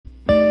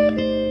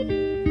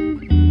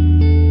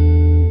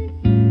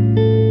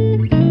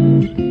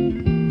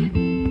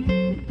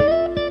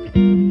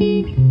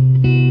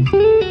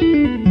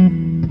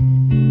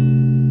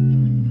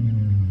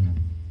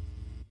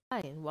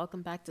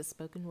welcome back to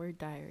Spoken Word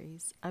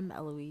Diaries. I'm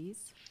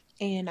Eloise,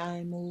 And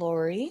I'm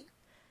Lori.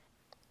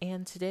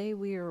 and today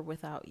we are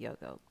without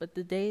Yogo. But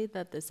the day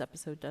that this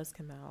episode does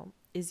come out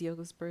is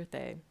Yogo's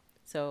birthday.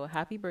 So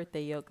happy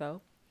birthday,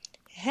 Yogo.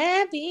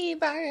 Happy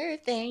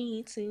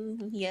birthday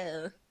to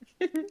you.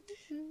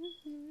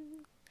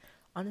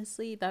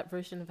 Honestly, that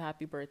version of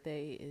happy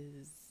birthday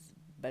is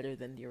better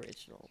than the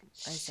original.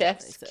 I said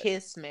what I Chef's said.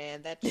 kiss,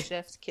 man. That's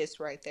chef's kiss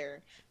right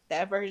there.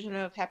 That version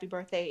of happy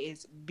birthday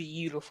is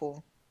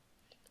beautiful.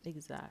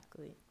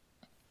 Exactly.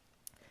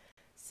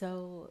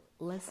 So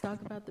let's talk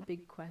about the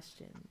big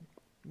question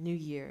New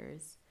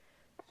Year's.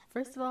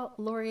 First of all,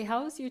 Lori,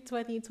 how was your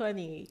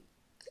 2020?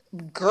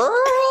 Girl!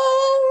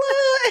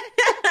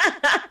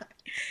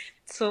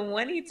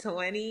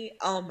 2020.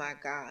 Oh my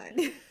God.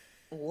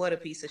 What a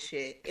piece of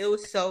shit. It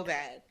was so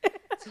bad.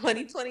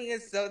 2020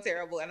 is so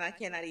terrible and I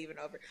cannot even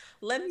over.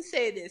 Let me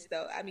say this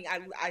though.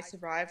 I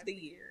survived the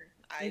year.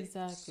 I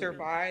Exactly.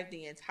 survived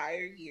the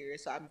entire year,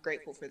 so I'm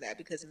grateful for that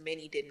because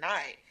many did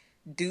not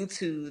due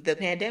to the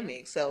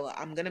pandemic. So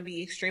I'm going to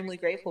be extremely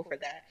grateful for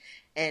that.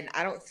 And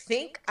I don't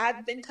think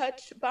I've been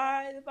touched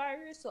by the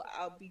virus, so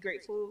I'll be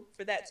grateful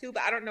for that too,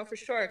 but I don't know for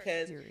sure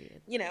cuz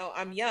Period.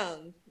 I'm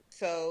young,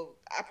 so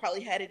I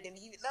probably had it, didn't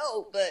even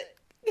know, but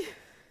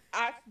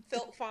I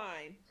felt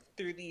fine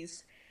through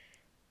these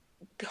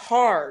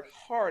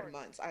hard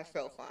months. I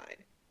felt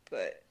fine,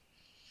 but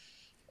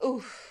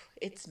oof,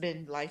 it's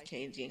been life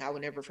changing. I will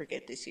never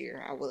forget this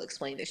year. I will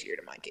explain this year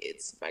to my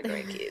kids, my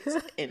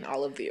grandkids, and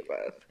all of the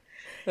above.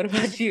 What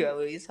about you,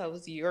 Eloise? How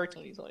was your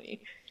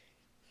 2020?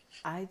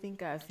 I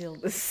think I feel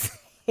the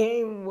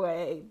same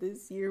way.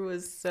 This year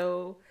was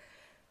so.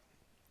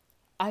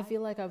 I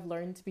feel like I've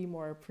learned to be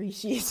more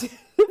appreciative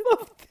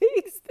of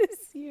things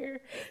this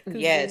year.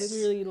 Because Yes.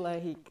 literally,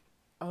 like,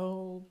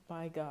 oh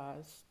my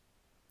gosh,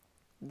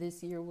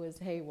 this year was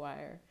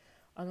haywire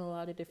on a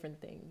lot of different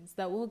things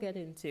that we'll get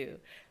into.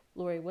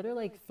 Lori, what are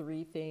like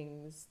three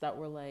things that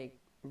were like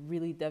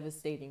really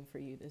devastating for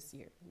you this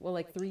year? Well,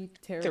 like three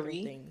terrible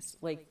Three. things,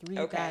 like three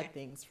bad Okay.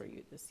 things for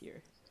you this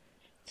year.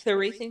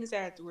 Three things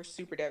that were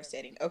super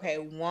devastating. Okay,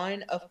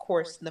 one, of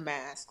course, the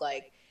mask.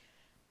 Like,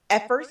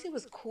 at first it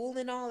was cool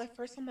and all. At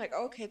first I'm like,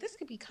 okay, this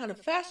could be kind of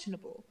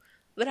fashionable.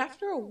 But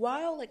after a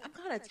while, like I'm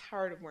kind of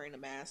tired of wearing a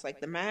mask. Like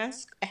the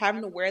mask,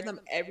 having to wear them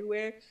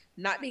everywhere,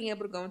 not being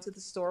able to go into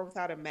the store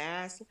without a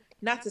mask.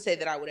 Not to say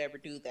that I would ever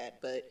do that,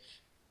 but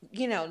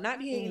not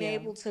being Yeah.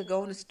 able to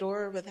go in the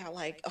store without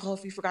like, oh,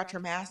 if you forgot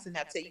your mask and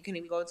that's it, you can't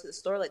even go into the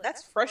store. Like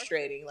that's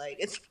frustrating. Like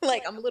it's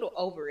like I'm a little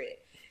over it.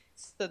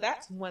 So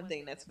that's one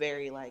thing that's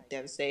very like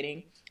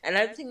devastating.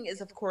 Another thing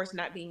is of course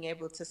not being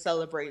able to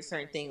celebrate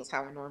certain things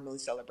how I normally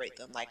celebrate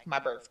them, like my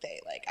birthday.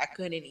 Like I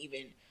couldn't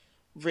even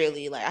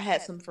really like I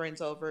had some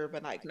friends over,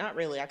 but like not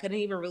really. I couldn't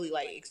even really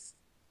like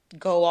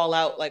go all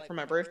out like for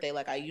my birthday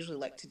like I usually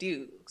like to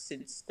do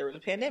since there was a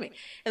pandemic.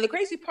 And the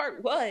crazy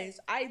part was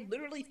I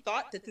literally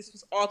thought that this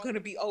was all going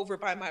to be over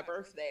by my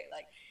birthday.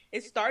 Like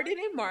it started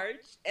in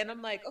March and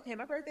I'm like, okay,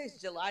 my birthday is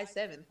July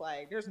 7th.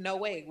 Like there's no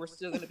way we're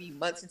still going to be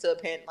months into a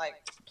pan like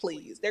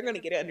please. They're going to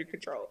get it under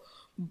control.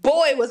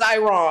 Boy, was I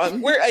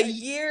wrong. We're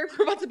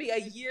about to be a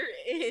year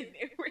in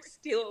and we're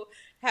still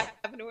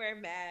having to wear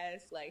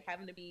masks, like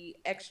having to be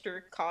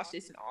extra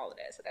cautious and all of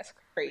that. So that's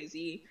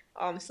crazy.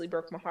 Honestly,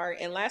 broke my heart.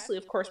 And lastly,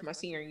 of course, my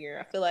senior year.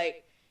 I feel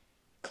like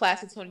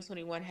class of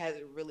 2021 has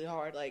it really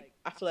hard. Like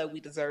I feel like we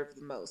deserve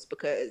the most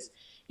because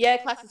yeah,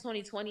 class of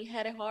 2020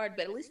 had it hard,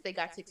 but at least they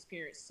got to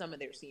experience some of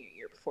their senior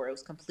year before it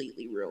was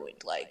completely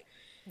ruined. Like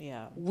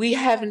Yeah. we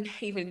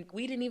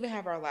didn't even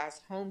have our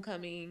last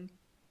homecoming.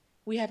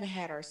 We haven't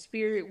had our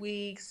spirit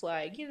weeks,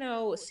 like,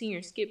 a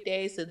senior skip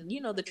day. So,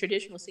 the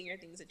traditional senior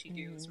things that you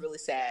do is really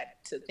sad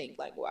to think,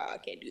 like, wow, I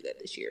can't do that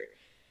this year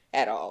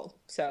at all.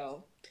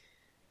 So,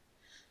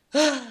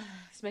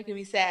 it's making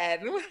me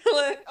sad. I'm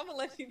gonna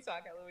let you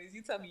talk, Eloise.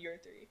 You tell me your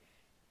three.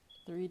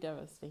 Three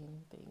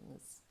devastating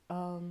things.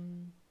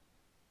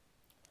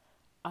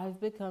 I've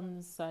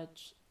become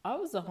such. I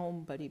was a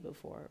homebody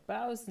before, but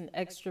I was an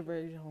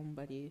extroverted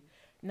homebody.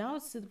 Now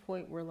it's to the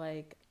point where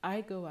like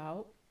I go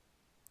out,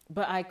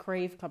 but I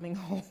crave coming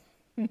home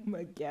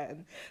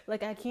again.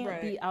 Like I can't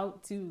Right. be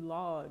out too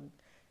long.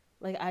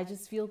 Like I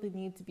just feel the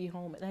need to be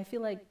home, and I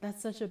feel like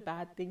that's such a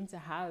bad thing to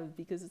have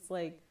because it's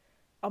like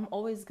I'm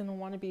always gonna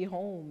want to be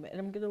home, and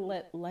I'm gonna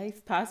let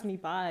life pass me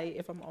by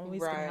if I'm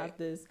always gonna Right. have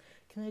this.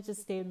 Can I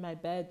just stay in my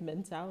bed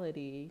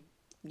mentality?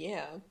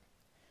 Yeah.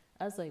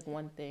 As like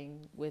one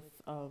thing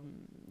with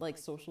like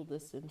social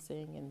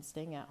distancing and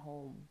staying at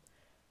home.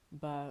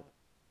 But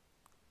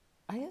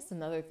I guess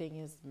another thing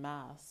is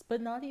masks,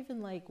 but not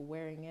even like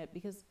wearing it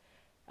because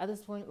at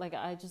this point like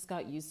I just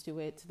got used to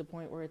it to the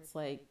point where it's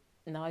like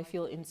now I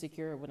feel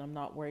insecure when I'm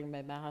not wearing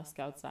my mask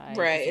outside because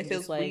Right. It I'm just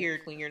feels like,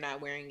 weird when you're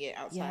not wearing it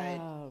outside.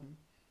 yeah.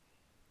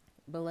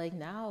 But like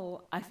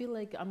now I feel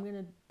like I'm going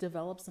to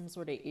develop some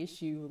sort of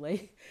issue.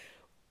 Like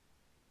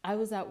I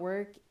was at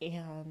work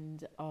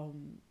and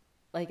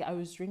like I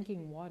was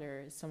drinking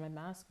water, so my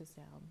mask was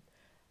down.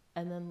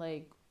 And then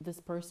like this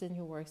person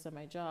who works at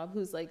my job,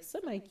 who's like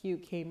semi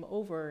cute, came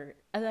over,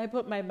 and I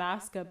put my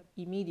mask up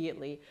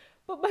immediately.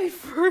 But my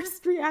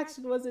first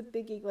reaction wasn't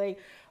thinking like,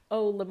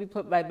 oh, let me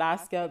put my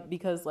mask up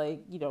because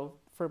like,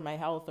 for my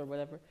health or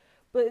whatever.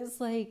 But it's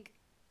like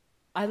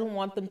I don't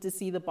want them to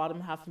see the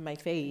bottom half of my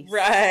face.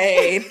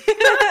 Right.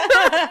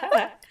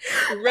 I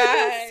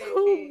felt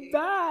so Right.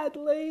 bad.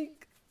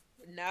 Like,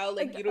 Now,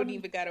 like, you don't I'm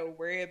even gotta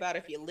worry about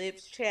if your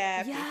lips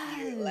chapped, if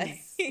you're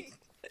yes.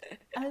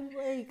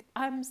 like,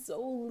 I'm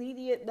so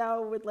lenient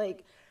now with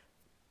like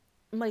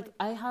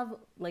I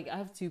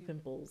have two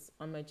pimples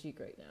on my cheek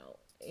right now,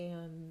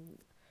 and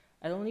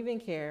I don't even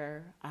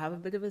care. I have a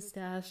bit of a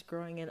stash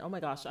growing in. Oh my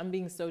gosh, I'm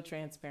being so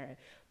transparent.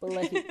 But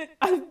like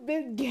I've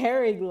been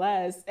caring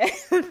less,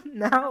 and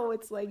now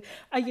it's like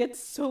I get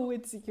so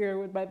insecure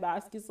when my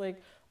mask is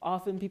like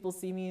off and people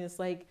see me and it's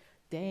like,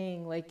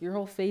 dang, like your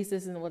whole face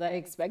isn't what I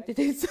expected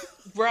it to.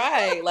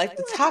 right, like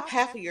the top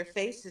half of your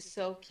face is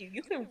so cute.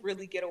 You can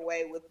really get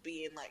away with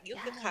being like, you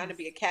can kind Yes. of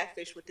be a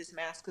catfish with this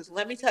mask. Because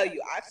let me tell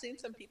you, I've seen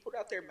some people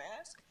without their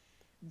mask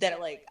that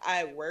like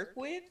I work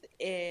with,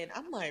 and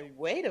I'm like,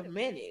 wait a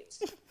minute,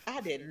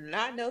 I did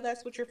not know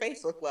that's what your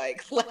face looked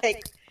like.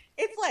 Like,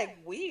 it's like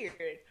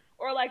weird.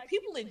 Or like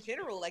people in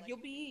general, like you'll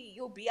be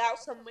out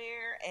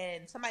somewhere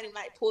and somebody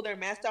might pull their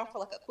mask down for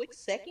like a quick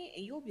second,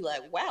 and you'll be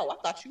like, wow, I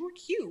thought you were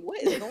cute.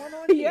 What is going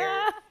on here?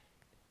 Yeah.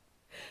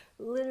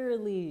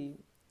 Literally.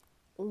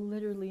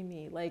 Literally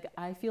me. Like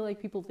I feel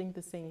like people think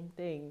the same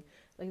thing.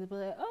 Like they'll be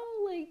like,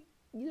 oh,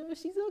 like,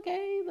 she's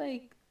okay.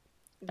 Like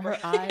her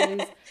eyes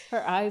Right.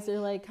 her eyes are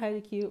like kind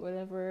of cute,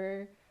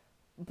 whatever.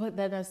 But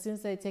then as soon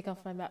as I take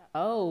off my mask,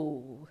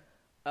 oh.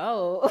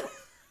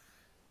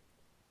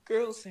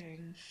 Girl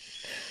saying.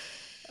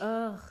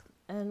 Ugh.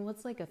 And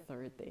what's like a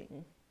third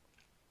thing?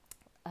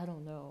 I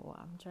don't know.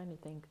 I'm trying to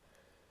think.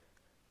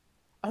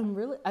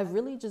 I've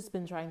really just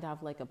been trying to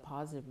have like a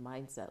positive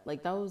mindset.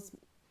 Like that was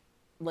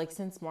like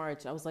since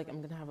March, I was like,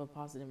 I'm gonna have a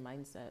positive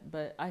mindset.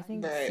 But I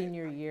think Right.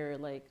 senior year,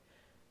 like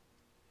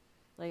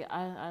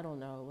I don't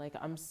know. Like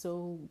I'm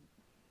so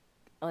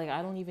like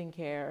I don't even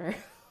care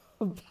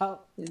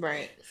about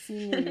Right.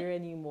 senior year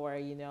anymore,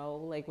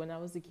 Like when I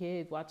was a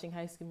kid watching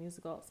High School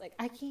Musical, I was like,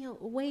 I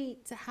can't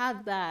wait to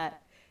have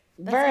that.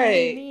 That's gonna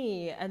be Right.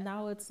 me. And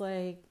now it's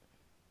like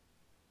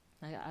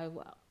I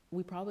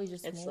we probably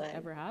just It's won't like,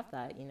 ever have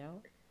that.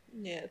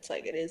 yeah, it's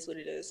like it is what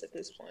it is at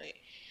this point.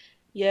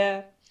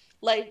 Yeah.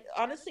 Like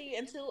honestly,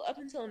 up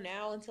until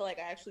now, until like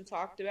I actually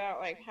talked about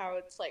like how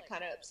it's like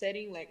kind of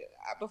upsetting. Like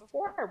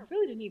before, I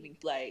really didn't even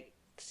like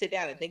sit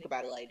down and think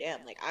about it. Like,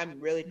 damn, like I'm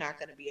really not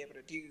gonna be able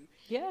to do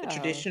the Yeah.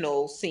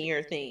 traditional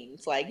senior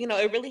things. Like,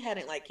 it really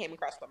hadn't like came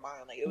across my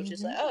mind. Like, it was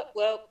just like, Mm-hmm. oh,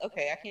 well,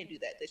 okay, I can't do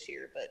that this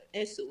year, but it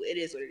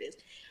is what it is.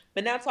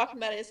 But now talking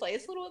about it, it's like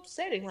it's a little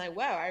upsetting. Like,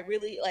 wow, I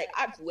really like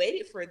I've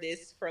waited for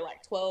this for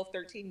like 12,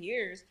 13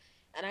 years,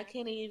 and I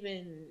can't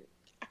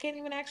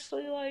even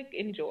actually like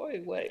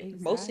enjoy what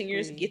most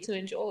singers Exactly. get to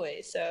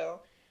enjoy.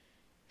 So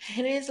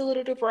it is a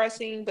little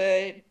depressing, but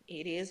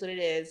it is what it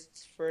is.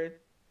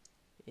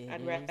 It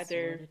I'd is what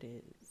rather it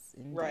is,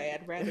 right. indeed.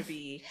 I'd rather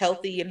be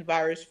healthy and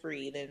virus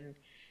free than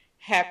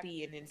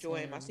happy and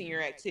enjoying my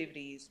senior Same.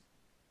 activities,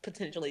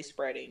 potentially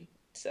spreading.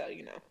 So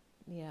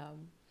Yeah,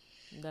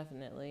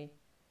 definitely.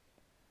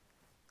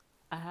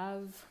 I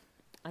have.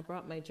 I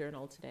brought my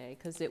journal today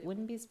because it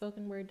wouldn't be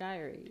spoken word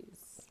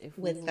diaries if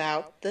we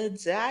without the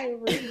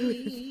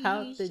diary.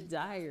 without the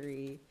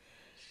diary.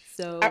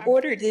 I So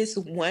ordered this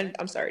one.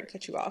 I'm sorry to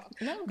cut you off,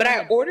 no, but go I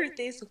ahead. ordered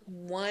this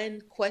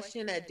one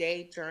question a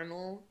day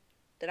journal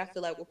that I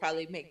feel like will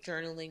probably make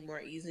journaling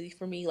more easy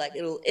for me. Like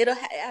it'll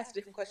ask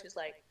different questions.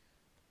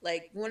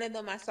 Like one of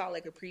them, I saw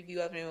like a preview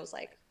of, and it was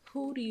like,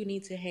 who do you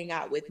need to hang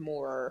out with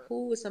more? Or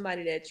who is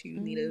somebody that you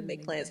need to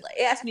make plans? Mm, Like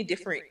it asked me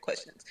different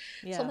questions,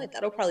 so I'm yeah, like,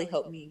 that'll probably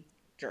help me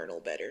journal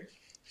better.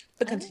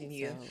 But I think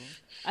continue. so.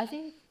 I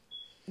think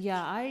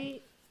yeah,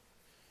 I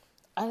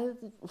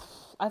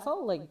I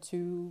follow like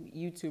two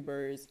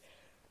YouTubers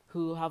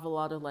who have a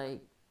lot of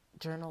like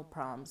journal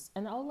prompts,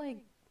 and I'll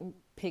like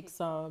pick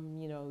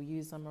some,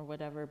 use them or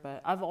whatever.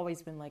 But I've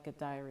always been like a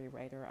diary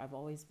writer. I've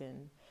always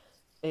been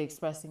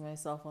expressing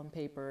myself on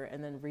paper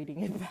and then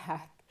reading it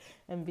back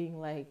and being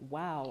like,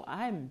 wow,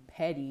 I'm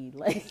petty.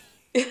 Like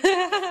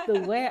the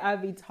way I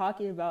be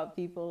talking about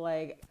people,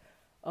 like,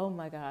 oh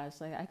my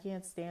gosh, like I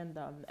can't stand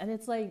them. And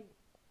it's like,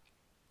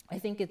 I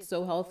think it's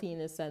so healthy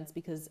in a sense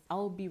because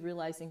I'll be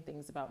realizing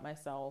things about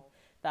myself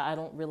that I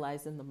don't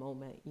realize in the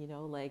moment.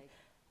 Like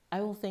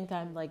I will think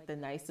I'm like the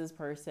nicest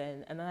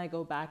person, and then I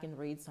go back and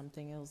read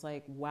something and it was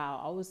like,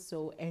 wow, I was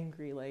so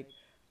angry. Like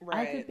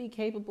I could Right. be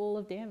capable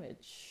of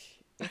damage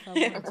if I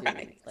wanted to.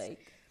 Right.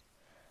 Like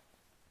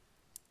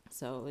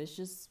so it's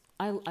just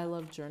I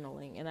love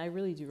journaling and I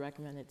really do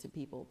recommend it to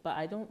people. But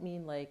I don't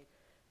mean like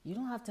you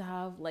don't have to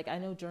have like I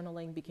know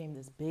journaling became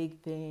this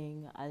big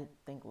thing, I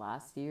think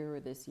last year or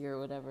this year or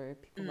whatever.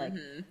 People like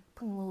Mm-hmm.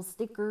 putting little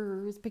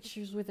stickers,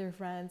 pictures with their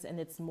friends, and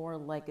it's more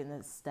like an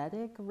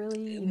aesthetic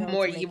really,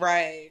 More to you make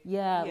right.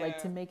 yeah, like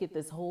to Yeah. make it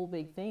this whole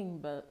big thing.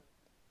 But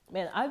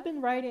Man, I've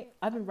been writing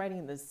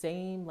in the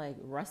same like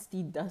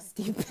rusty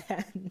dusty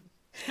pen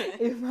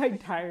in my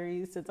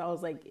diary since I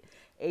was like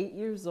 8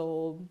 years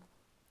old.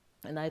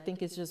 And I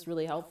think it's just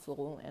really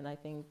helpful, and I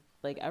think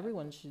like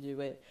everyone should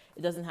do it.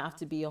 It doesn't have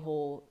to be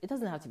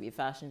a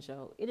fashion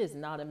show. It is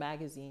not a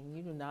magazine.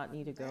 You do not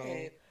need to go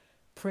Right.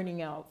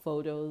 printing out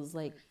photos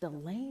like the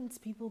lanes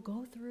people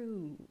go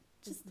through.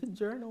 Just the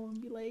journal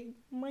and be like,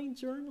 my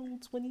journal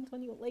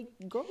 2020, like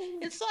go.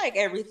 It's like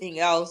everything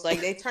else.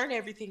 Like they turn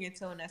everything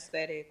into an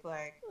aesthetic.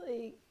 Like,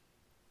 Like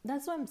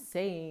that's what I'm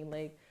saying.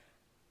 Like,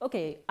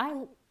 okay,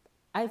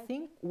 I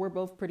think we're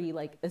both pretty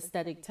like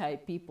aesthetic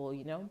type people,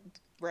 you know?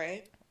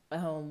 right?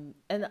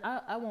 And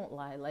I won't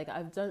lie, like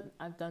I've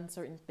done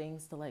certain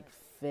things to like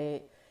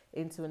fit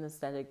into an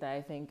aesthetic that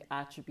I think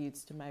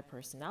attributes to my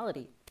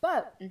personality.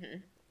 But Hmm.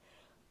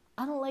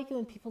 I don't like it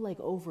when people like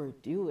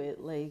overdo it.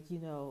 Like,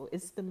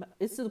 it's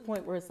to the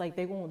point where it's like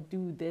they won't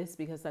do this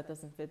because that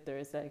doesn't fit their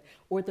aesthetic,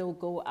 or they'll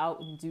go out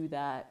and do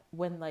that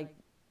when like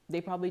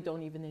they probably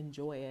don't even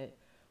enjoy it.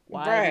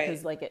 Why?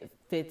 Because Right. like it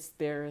fits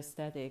their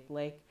aesthetic.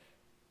 Like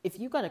if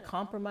you got to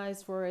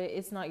compromise for it,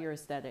 it's not your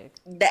aesthetic.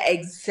 That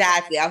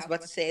exactly. I was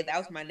about to say that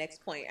was my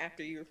next point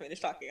after you were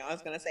finished talking. I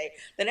was gonna say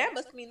then that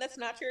must mean that's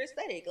not your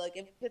aesthetic. Like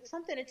if it's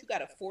something that you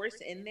gotta force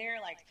in there,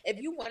 like if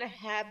you wanna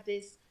have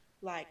this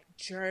like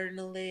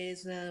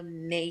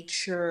journalism,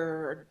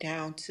 nature,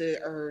 down to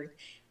earth,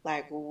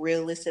 like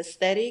realist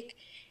aesthetic,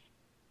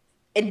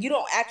 and you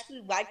don't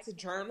actually like to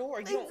journal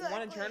or you don't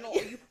want to journal or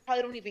Exactly. you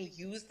probably don't even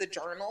use the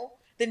journal,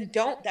 then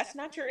don't that's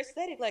not your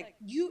aesthetic. Like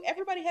you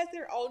everybody has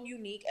their own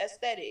unique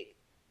aesthetic.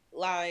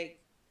 Like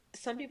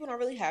some people don't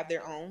really have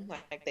their own,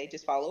 like they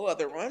just follow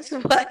other ones.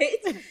 But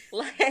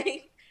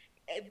like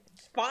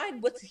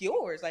find what's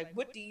yours. Like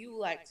what do you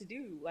like to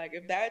do? Like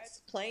if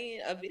that's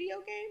playing a video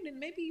game, then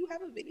maybe you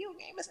have a video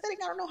game aesthetic.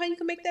 I don't know how you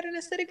can make that an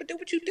aesthetic, but do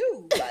what you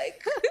do.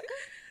 Like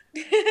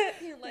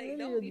like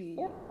don't be Literally.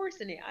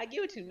 forcing it. I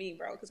get what you mean,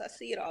 bro, because I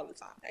see it all the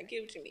time. I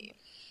get what you mean.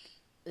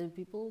 And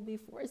people will be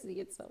forcing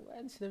it so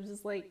much. They're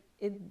just like,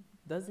 it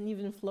doesn't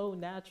even flow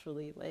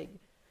naturally. Like,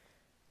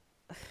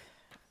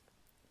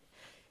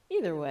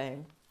 either way,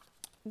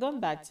 going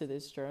back to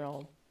this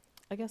journal,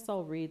 I guess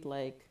I'll read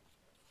like,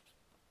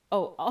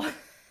 oh,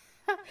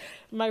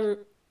 my,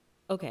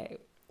 okay.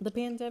 The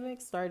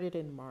pandemic started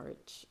in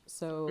March.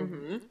 So,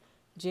 Mm-hmm.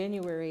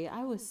 January,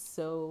 I was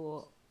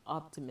so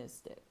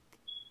optimistic.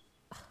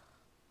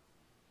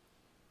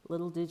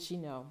 Little did she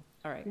know.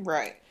 All right.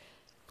 Right.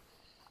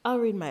 I'll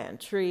read my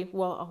entry.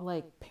 Well, I'll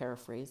like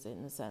paraphrase it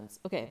in a sense.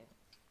 Okay.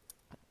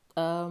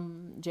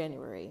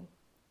 January.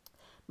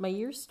 My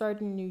year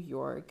started in New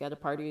York at a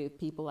party with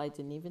people I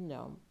didn't even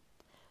know.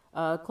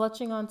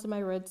 Clutching onto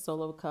my red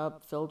solo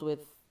cup filled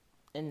with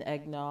an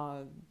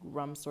eggnog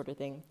rum sort of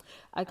thing,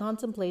 I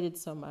contemplated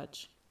so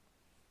much.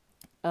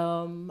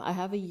 I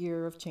have a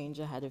year of change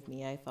ahead of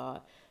me, I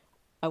thought.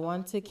 I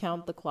want to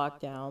count the clock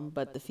down,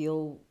 but the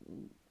feel.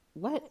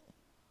 What?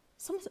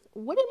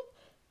 What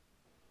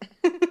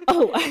am.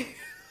 Oh,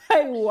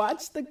 I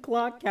watched the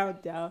clock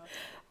count down,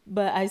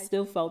 but I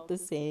still felt the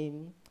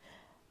same.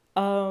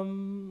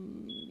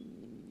 Um,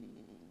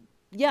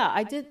 yeah,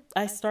 I did.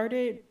 I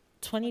started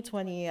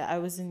 2020. I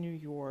was in New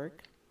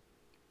York.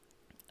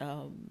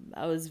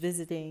 I was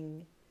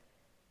visiting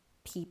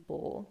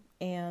people,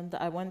 and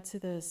I went to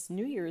this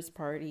New Year's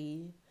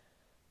party,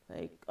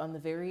 like on the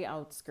very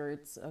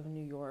outskirts of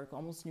New York,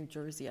 almost New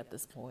Jersey at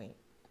this point.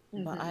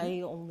 But Mm-hmm.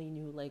 I only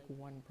knew like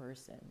one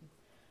person,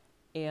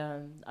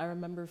 and I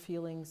remember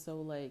feeling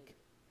so like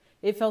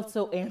it felt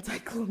so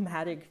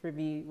anticlimactic for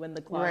me when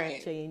the clock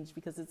Right. changed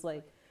because it's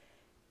like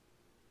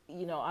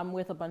I'm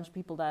with a bunch of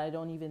people that I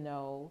don't even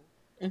know.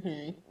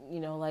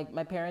 Mm-hmm. Like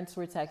my parents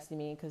were texting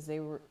me because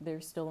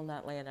they're still in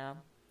Atlanta,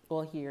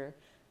 well here.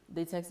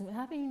 They texted me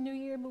Happy New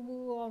Year, boo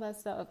boo, all that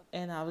stuff,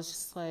 and I was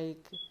just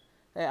like,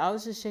 I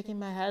was just shaking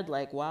my head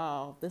like,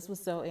 wow, this was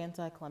so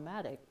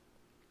anticlimactic.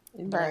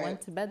 But I Right.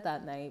 went to bed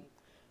that night,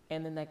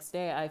 and the next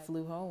day I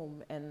flew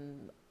home,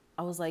 and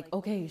I was like,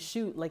 okay,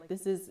 shoot, like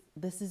this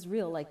is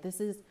real, like this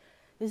is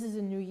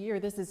a new year,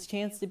 this is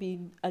chance to be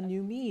a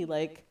new me,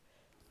 like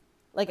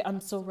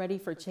I'm so ready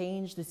for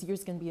change. This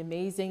year's gonna be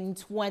amazing.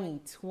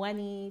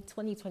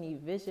 2020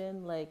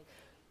 vision. Like,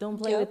 don't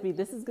play with Yep. me.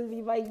 This is gonna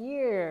be my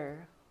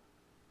year.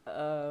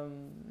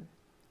 Um,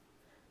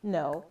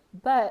 no,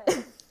 but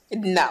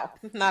No,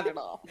 not at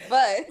all.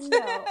 But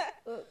no,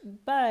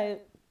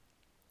 but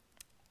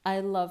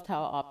I loved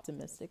how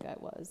optimistic I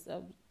was.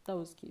 That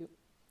was cute.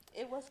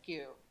 it was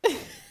cute.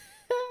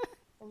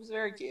 It was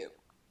very cute.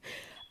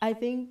 I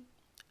think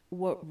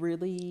what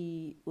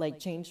really like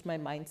changed my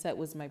mindset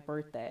was my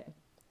birthday.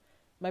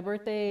 My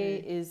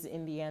birthday Mm. is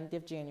in the end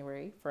of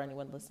January for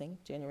anyone listening,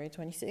 January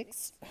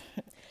 26th.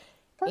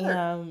 Perfect.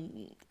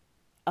 And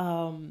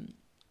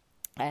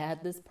I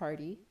had this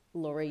party.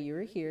 Laura, you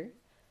were here,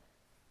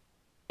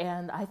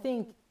 and I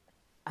think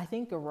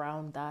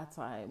around that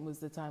time was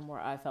the time where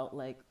I felt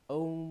like,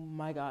 oh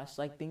my gosh,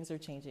 like things are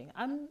changing.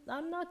 I'm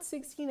not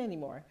 16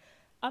 anymore.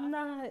 I'm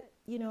not,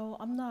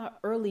 I'm not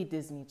early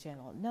Disney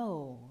Channel.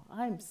 No,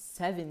 I'm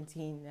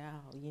 17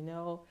 now,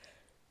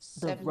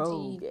 the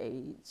rogue 17.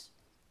 age.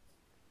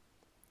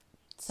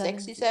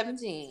 Sexy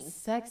 17, 17.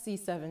 sexy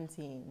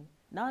 17.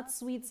 Not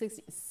sweet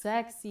 60,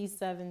 sexy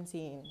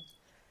 17.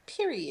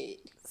 Period.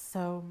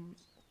 So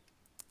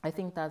I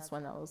think that's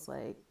when I was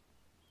like,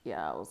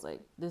 yeah, I was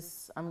like,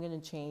 I'm going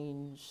to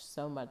change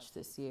so much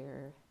this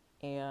year.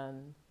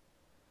 And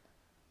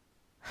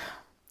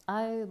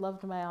I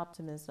loved my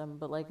optimism,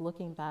 but like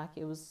looking back,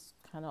 it was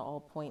kind of all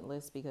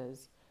pointless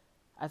because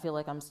I feel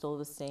like I'm still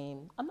the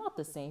same. I'm not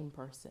the same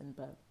person,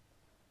 but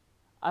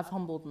I've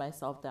humbled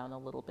myself down a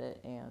little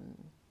bit, and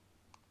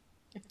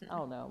I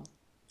don't know.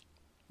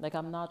 Like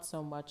I'm not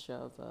so much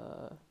of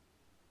a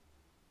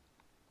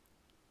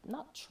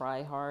not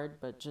try hard,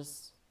 but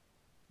just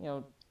you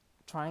know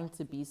trying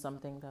to be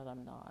something that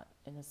I'm not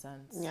in a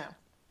sense. Yeah.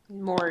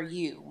 More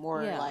you,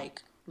 more Yeah.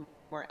 like,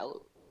 more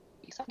Eloise.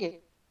 I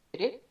get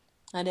it.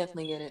 I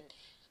definitely get it.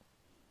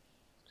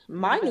 What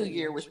My New about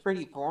Year you? was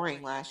pretty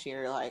boring last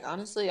year. Like,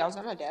 honestly, I was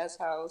at my dad's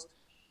house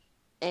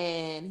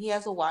and he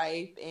has a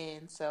wife,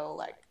 and so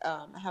like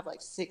I have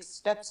like six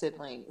step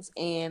siblings,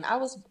 and I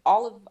was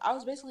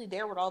basically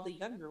there with all the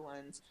younger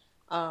ones.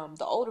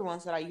 The older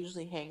ones that I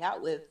usually hang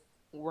out with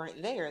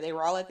weren't there. They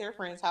were all at their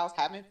friend's house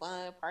having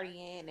fun,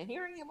 partying, and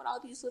here I am with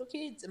all these little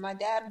kids and my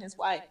dad and his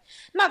wife.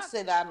 Not to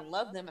say that I don't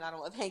love them and I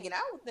don't love hanging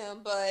out with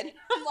them, but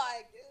I'm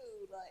like,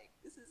 dude, like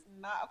this is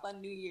not a fun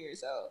New Year.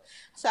 So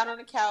sat on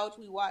the couch,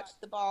 we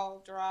watched the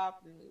ball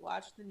drop, and we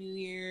watched the New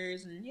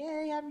Year's, and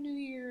yay, happy New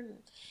Year. And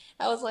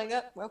I was like,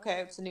 oh,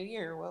 okay, it's a new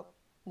year. Well,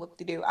 what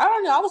to do? I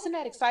don't know. I wasn't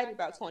that excited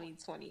about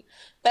 2020.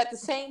 But at the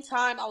same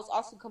time, I was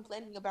also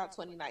complaining about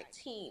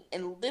 2019.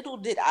 And little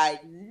did I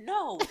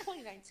know,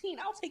 2019,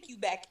 I'll take you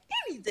back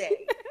any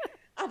day.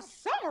 I'm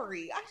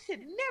sorry. I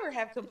should never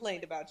have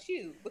complained about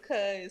you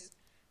because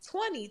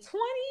 2020,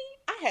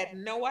 I had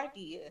no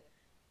idea.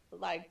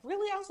 Like,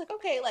 really? I was like,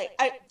 okay,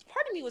 part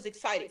of me was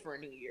excited for a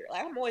new year.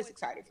 Like, I'm always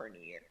excited for a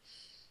new year.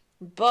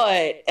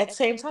 But at the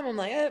same time, I'm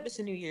like, it's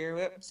a new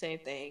year, same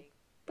thing.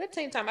 But at the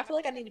same time, I feel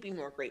like I need to be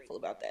more grateful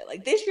about that.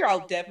 Like this year,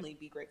 I'll definitely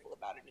be grateful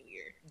about a new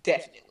year,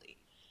 definitely.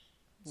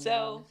 Yeah.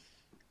 So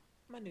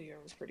my new year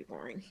was pretty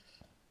boring.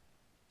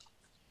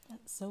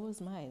 So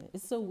was mine.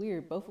 It's so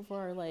weird. Both of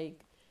our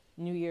like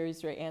New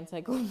Year's were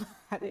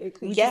anticlimactic.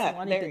 We just Yeah,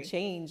 wanted to very.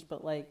 change,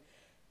 but like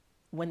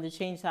when the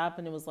change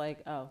happened, it was like,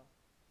 oh,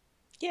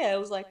 Yeah, it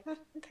was like,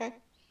 okay.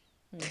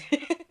 hmm,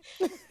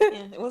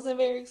 Yeah, it wasn't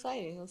very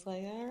exciting. It was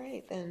like, all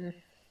right, then.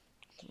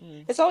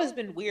 hmm. It's always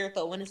been weird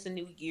though when it's a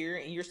new year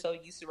and you're so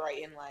used to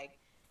writing like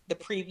the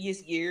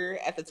previous year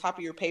at the top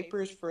of your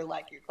papers for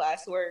like your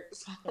classwork.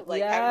 So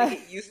like having to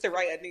Yeah, get used to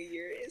write a new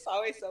year, it's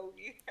always so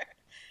weird.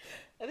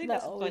 I think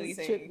that that's a funny always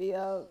tripped thing. me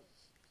up.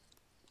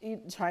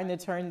 Trying to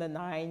turn the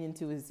nine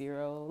into a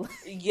zero.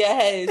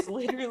 Yes,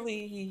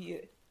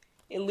 literally.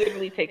 It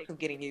literally takes some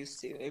getting used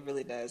to. It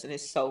really does, and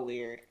it's so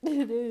weird.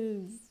 It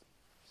is.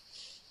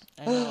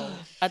 I know.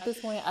 At this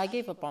point, I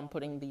gave up on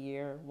putting the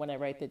year when I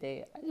write the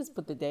date. I just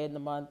put the day and the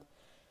month.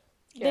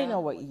 They Yeah. know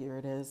what year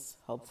it is,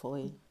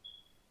 hopefully.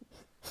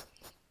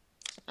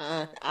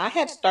 I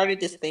had started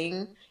this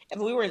thing. If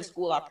we were in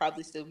school, I'd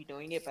probably still be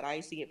doing it, but I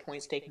used to get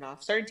points taken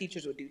off. Certain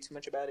teachers would do too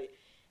much about it.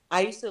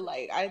 I used to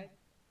like, I,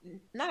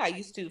 not I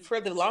used to, for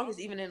the longest,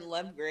 even in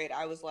 11th grade,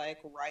 I was like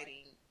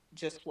writing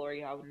just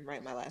Floria. I wouldn't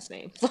write my last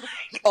name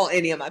like, on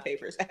any of my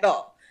papers at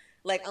all.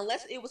 Like,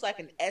 unless it was like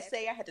an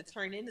essay I had to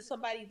turn into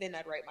somebody, then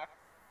I'd write my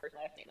first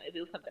last name. Like, if it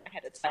was something I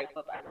had to type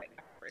up, I'd write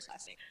my first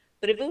last name.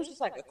 But if it was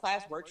just like a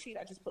class worksheet,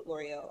 I just put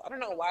L'Oreal. I don't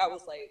know why I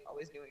was like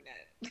always doing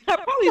that.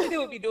 I probably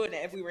still would be doing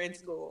that if we were in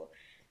school.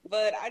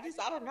 But I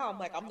don't know. I'm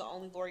like, I'm the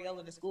only L'Oreal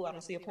in the school. I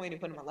don't see a point in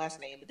putting my last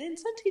name. But then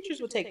some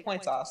teachers would take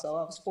points off, so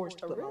I was forced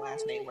to put my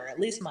last name, Really? or at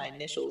least my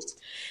initials.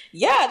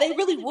 Yeah, they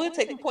really would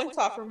take the points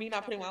off for me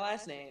not putting my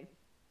last name.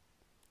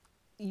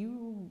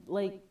 You,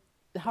 like,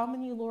 how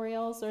many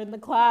L'Oreals are in the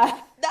class?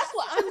 That's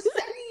what I'm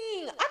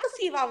saying. I could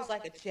see if I was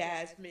like a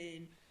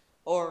Jasmine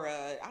or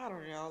I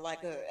don't know, like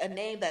a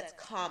name that's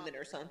common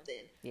or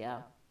something.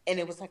 Yeah. And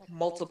it was like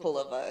multiple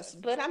of us.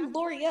 But I'm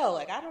L'Oreal.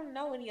 Like I don't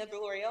know any other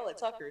L'Oreal at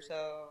Tucker,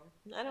 so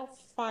I don't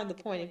find the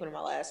point in putting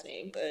my last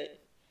name. But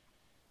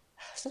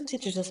some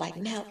teachers just like,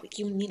 no, like,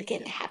 you need to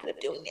get in the habit of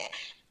doing that.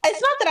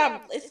 It's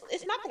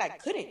not that I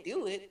couldn't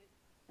do it.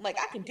 Like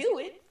I can do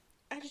it.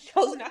 I just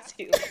chose not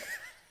to.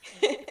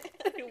 I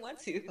didn't want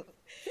to.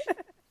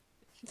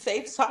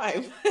 Saves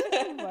time.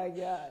 Oh my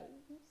god.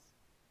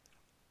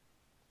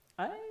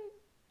 I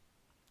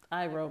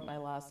I wrote my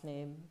last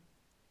name.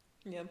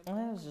 Yeah. It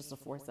was just a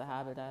force of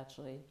habit,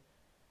 actually.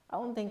 I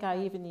don't think I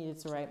even needed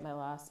to write my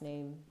last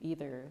name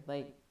either.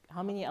 Like,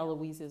 how many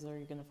Eloises are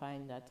you gonna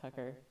find at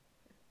Tucker?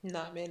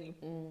 Not many.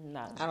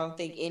 None. I don't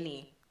think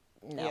any.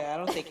 No, Yeah, I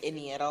don't think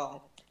any at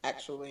all,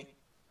 actually.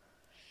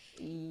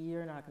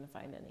 you're not gonna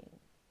find any.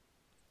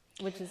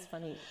 Which is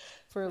funny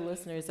for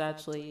listeners.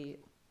 Actually,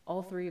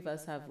 all three of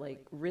us have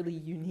like really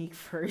unique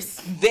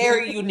first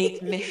Very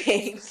unique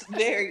names.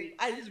 Very.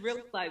 I just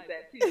realized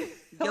that too. names.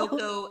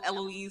 Yoko,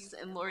 Eloise,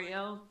 and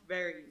L'Oreal.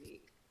 Very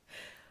unique.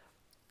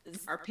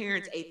 Our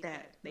parents ate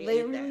that. They They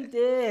ate really that.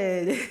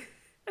 did.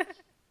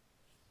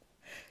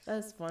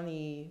 That's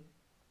funny.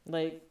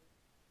 Like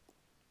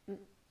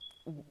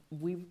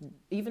we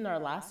even our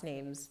last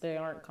names, they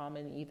aren't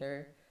common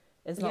either.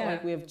 It's not Yeah.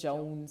 like we have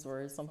Jones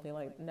or something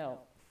like no.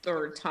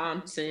 Or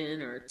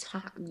Thompson or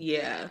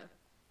yeah,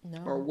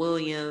 or No.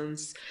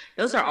 Williams.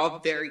 Those are all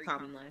very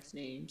common last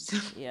names.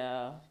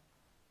 Yeah.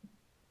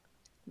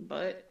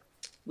 But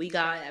we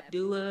got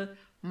Abdullah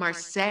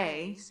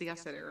Marseille. See, I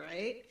said it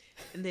right.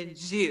 And then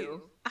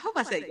Jew. I hope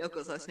I said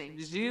Yoko's last name.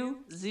 Jew.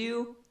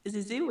 Zoo. Is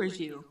it Zoo or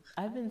Jew?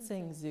 I've been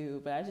saying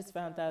zoo, but I just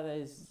found out that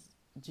it's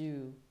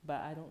Jew,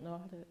 but I don't know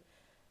how to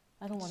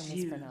I don't want to Jew.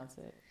 mispronounce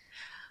it.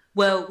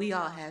 Well, we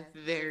all have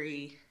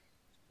very,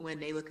 when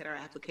they look at our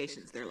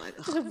applications, they're like,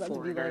 I'm ugh, about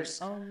to be like, foreigners.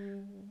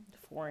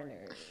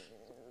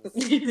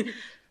 foreigners.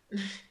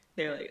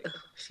 They're like, ugh,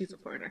 she's a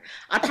foreigner.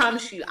 I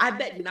promise you, I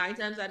bet 9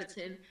 times out of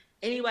 10,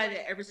 anybody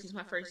that ever sees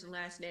my first and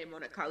last name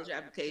on a college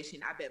application,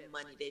 I bet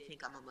money they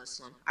think I'm a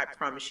Muslim. I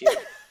promise you.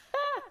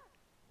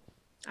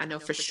 I know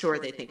for sure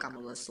they think I'm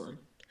a Muslim.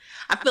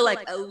 I feel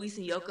like Eloise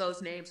and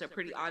Yoko's names are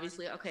pretty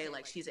obviously, okay,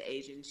 like she's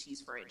Asian,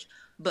 she's French.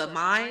 But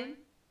mine,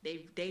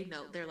 they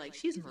know, they're like,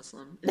 she's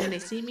Muslim. And then they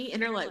see me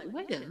and they're like,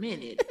 wait a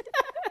minute,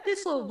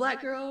 this little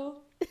black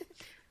girl.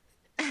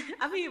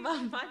 I mean,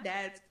 my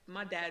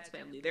dad's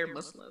family, they're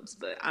Muslims,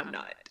 but I'm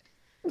not.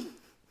 I'm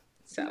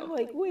So,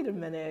 like, wait a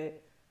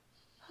minute.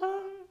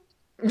 Huh?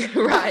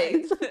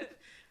 right.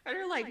 And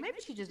they're like, maybe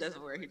she just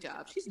doesn't wear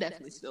hijab. She's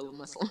definitely still a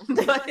Muslim,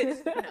 but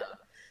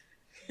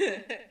no.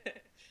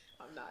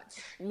 I'm not.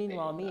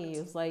 Meanwhile, me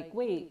was like,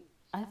 wait,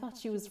 I thought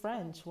she was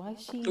French. Why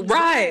is she?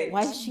 Right.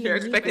 Why is she? They're a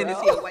expecting to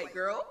Negro? see a white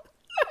girl.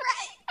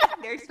 Right.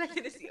 They're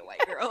expecting to see a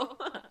white girl.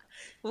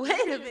 Wait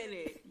a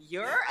minute.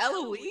 You're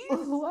Eloise?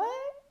 What?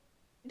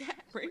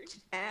 That French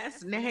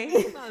ass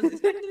name. I was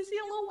expecting to see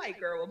a little white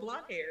girl with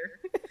blonde hair.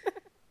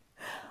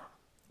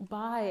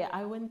 Bye.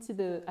 I went to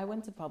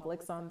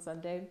Publix on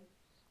Sunday,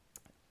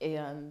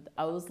 and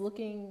I was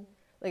looking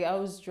like I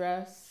was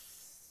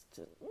dressed.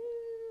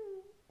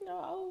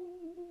 No,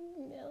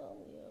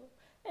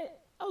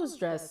 I was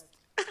dressed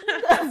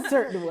a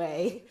certain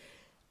way,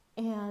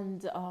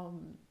 and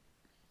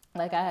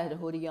like I had a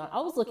hoodie on.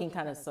 I was looking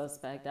kind of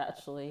suspect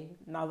actually.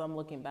 Now that I'm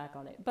looking back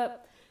on it,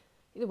 but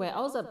either way, I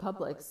was at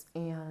Publix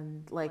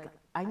and like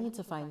I need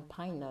to find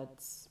pine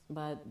nuts,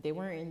 but they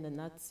weren't in the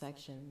nuts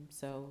section.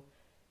 So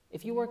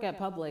if you work at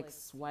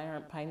Publix, why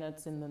aren't pine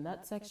nuts in the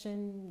nut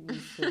section? You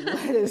should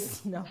let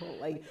us know.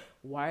 Like,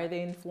 why are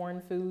they in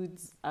foreign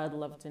foods? I'd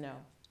love to know.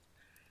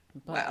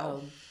 But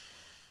Wow.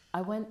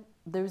 I went.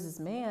 There was this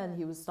man.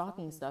 He was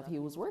stocking stuff. He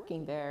was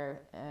working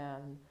there,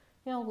 and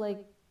like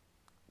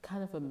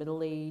kind of a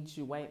middle-aged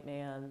white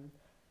man.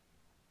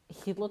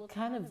 He looked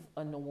kind of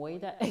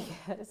annoyed, I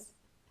guess.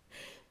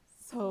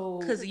 So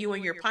Because you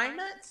and your pine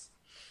nuts?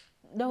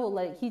 no,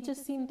 like he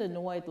just seemed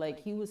annoyed. Like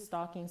he was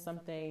stocking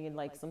something and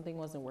like something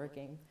wasn't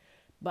working.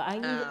 But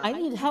I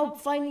need help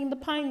finding the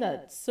pine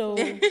nuts. So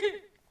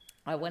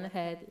I went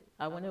ahead.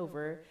 I went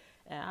over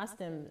and asked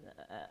him.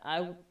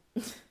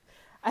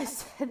 I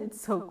said it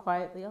so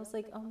quietly. I was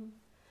like,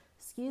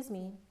 excuse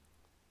me,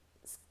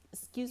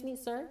 excuse me,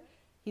 sir.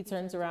 He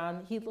turns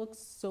around. He looks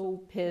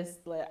so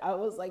pissed. Like I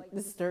was like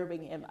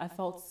disturbing him. I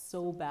felt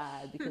so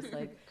bad because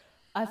like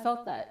I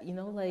felt that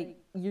like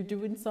you're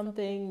doing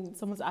something.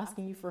 Someone's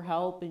asking you for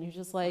help, and you're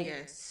just like,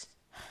 Yes.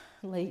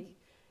 like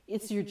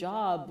it's your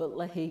job, but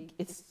like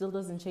it still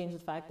doesn't change the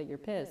fact that you're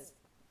pissed.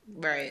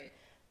 Right.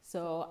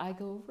 So I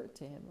go over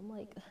to him. I'm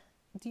like,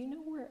 do you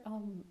know where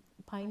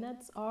pine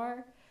nuts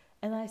are?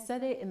 And I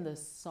said it in the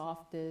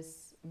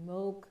softest,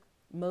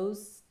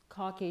 most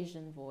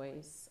Caucasian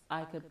voice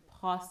I could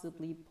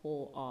possibly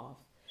pull off.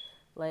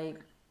 Like,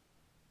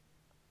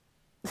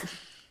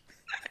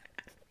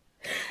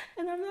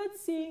 and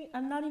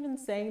I'm not even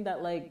saying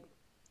that like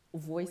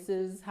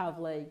voices have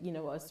like,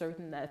 a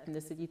certain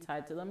ethnicity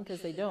tied to them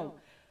because they don't.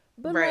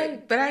 But Right.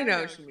 like, But I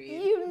know what you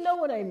mean. you know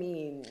what I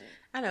mean.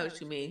 I know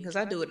what you mean because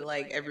I do it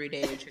like every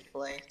day at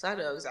Chick-fil-A. So I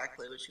know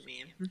exactly what you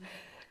mean. So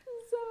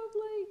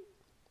I'm like,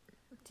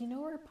 do you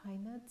know where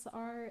pine nuts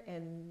are?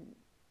 And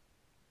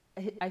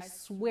I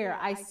swear,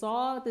 I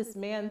saw this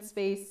man's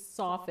face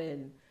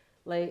soften.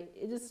 Like,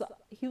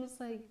 he was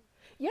like,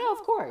 yeah, of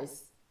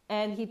course.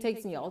 And he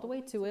takes me all the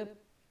way to it.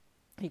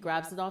 He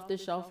grabs it off the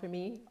shelf for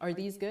me. Are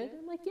these good?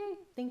 I'm like, yeah,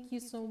 thank you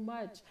so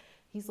much.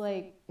 He's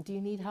like, do you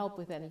need help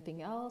with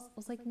anything else? I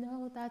was like,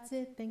 no, that's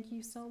it. Thank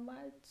you so much.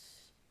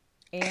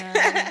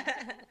 And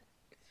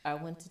I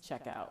went to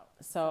check out.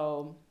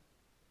 So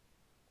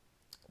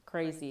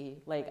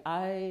crazy. Like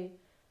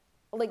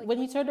when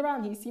he turned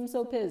around, he seemed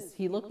so pissed.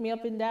 He looked me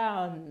up and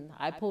down.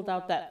 I pulled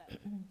out that.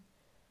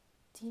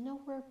 Do you know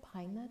where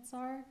pine nuts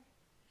are?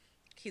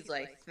 He's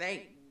like,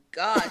 thank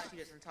God she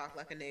doesn't talk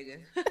like a nigga.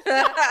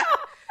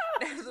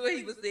 That's what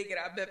he was thinking.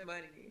 I bet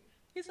money.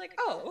 He's like,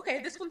 oh,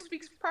 okay, this one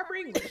speaks proper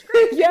English.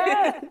 Great.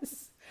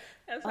 Yes.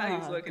 That's how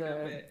he's looking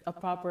at Good. it. A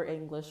proper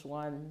English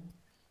one.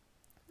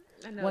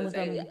 I know. One of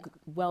them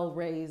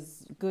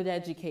well-raised, good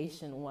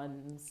education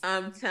ones.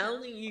 I'm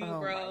telling you, Oh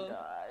bro.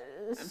 my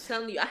I'm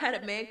telling you, I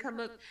had a man come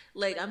up,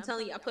 like, I'm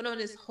telling you, I put on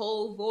this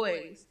whole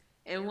voice.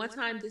 And one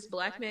time, this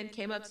black man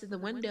came up to the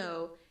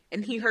window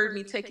and he heard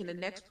me taking the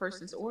next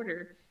person's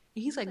order.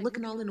 And he's like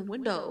looking all in the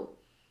window,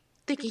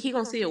 thinking he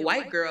gonna see a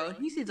white girl. And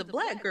he sees a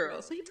black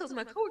girl. So he tells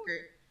my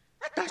coworker,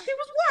 I thought she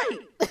was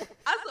white.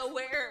 I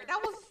swear, that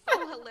was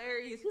so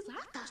hilarious. He's like,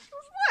 I thought she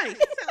was white.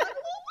 He sounded like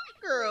a little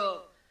white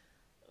girl.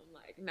 I'm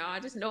like, no, I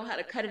just know how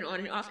to cut it on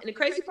and off. And the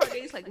crazy part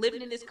is, like,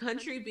 living in this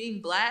country,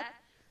 being black,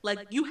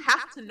 like, you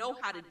have to know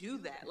how to do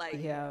that. Like,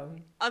 Yeah.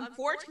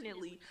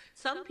 unfortunately,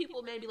 some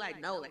people may be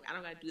like, no, like, I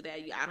don't gotta do that.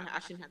 I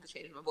shouldn't have to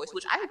change my voice,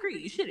 which I agree.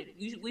 You shouldn't.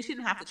 We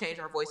shouldn't have to change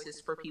our voices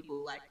for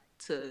people, like,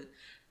 to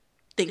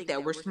think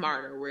that we're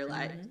smart or we're,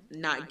 like,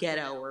 not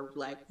ghetto or,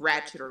 like,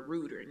 ratchet or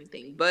rude or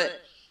anything.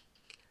 But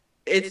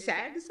it's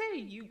sad to say,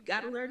 you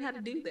got to learn how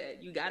to do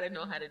that. You got to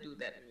know how to do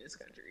that in this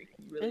country.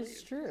 You really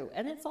It's do. true.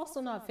 And it's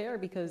also not fair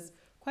because,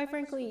 quite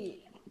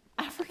frankly,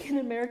 African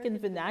American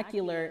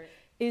vernacular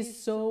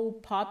is so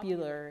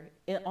popular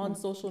on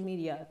social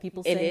media.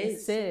 People saying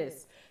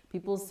sis,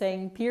 people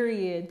saying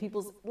period,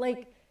 people's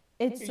like,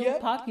 it's so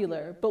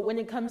popular. But when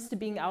it comes to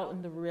being out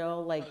in the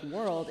real like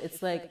world,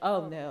 it's like,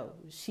 oh no,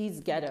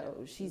 she's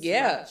ghetto, she's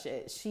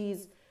ratchet,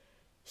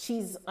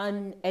 she's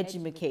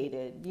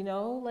uneducated, you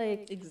know,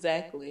 like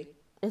exactly.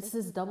 It's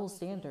this double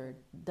standard.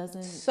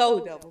 Doesn't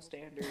so double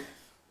standard.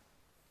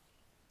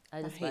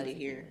 I just hate it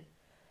here.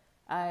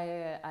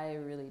 I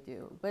really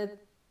do. But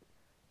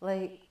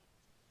like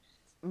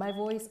my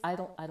voice, I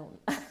don't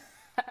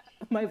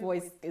my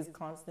voice is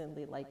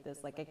constantly like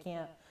this. Like I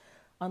can't,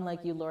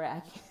 unlike you, Laura,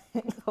 I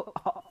can't go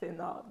off and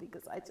on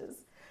because I just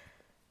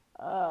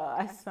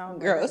I sound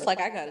girl, it's like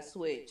I gotta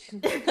switch.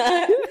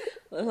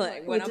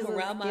 Like when I'm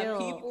around my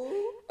people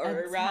or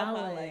around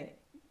my like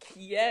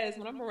yes,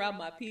 when I'm around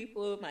my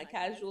people, my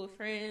casual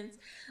friends,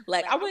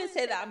 like I wouldn't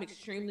say that I'm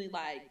extremely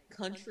like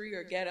country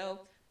or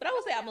ghetto, but I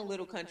would say I'm a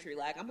little country.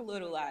 Like I'm a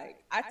little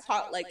like I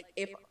talk like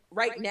if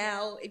right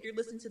now if you're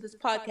listening to this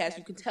podcast,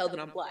 you can tell that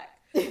I'm black,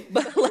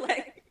 but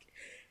like.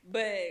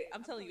 But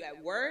I'm telling you,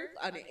 at work,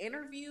 on an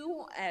interview,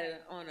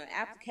 on an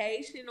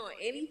application, or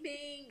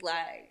anything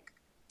like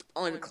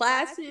on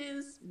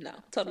classes, no,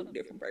 totally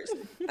different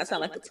person. I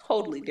sound like a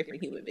totally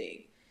different human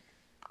being.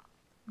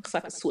 It's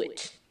like a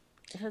switch.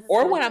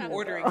 Or when I'm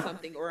ordering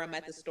something or I'm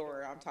at the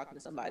store or I'm talking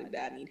to somebody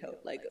that I need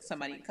help, like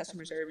somebody in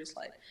customer service.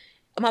 Like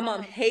my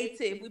mom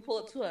hates it if we pull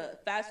up to a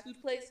fast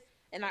food place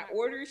and I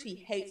order, she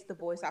hates the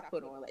voice I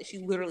put on. Like she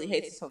literally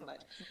hates it so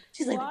much.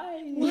 She's like,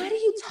 why do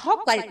you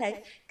talk like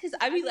that? Because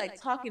I be like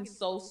talking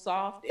so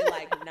soft and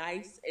like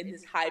nice in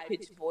this high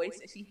pitched voice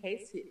and she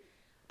hates it.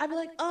 I'd be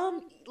like I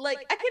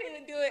can't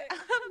even do it.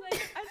 I'm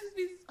like, I just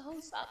be so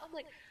soft. I'm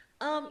like,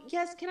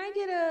 yes, can I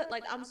get a,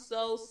 like, I'm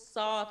so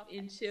soft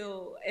and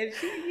chill. And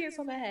she gets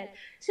so mad.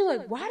 She's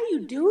like, why do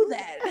you do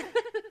that?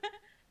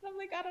 I'm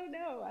like, I don't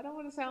know. I don't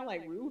want to sound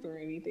like rude or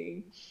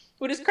anything.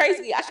 But it's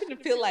crazy. I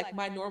shouldn't feel like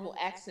my normal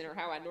accent or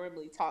how I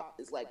normally talk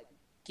is like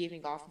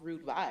giving off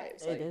rude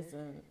vibes. Like, it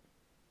isn't.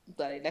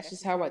 Like, that's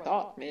just how I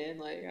thought, man.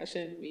 Like, I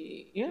shouldn't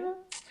be, you know?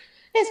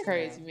 It's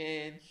crazy,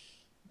 man.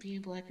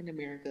 Being black in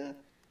America.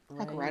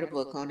 Right. I could write a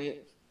book on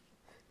it.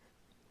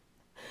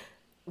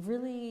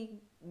 Really,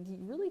 you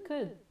really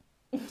could.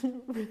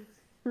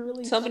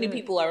 Really so many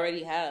people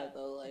already have,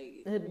 though.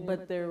 Like,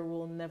 but there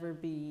will never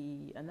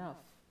be enough.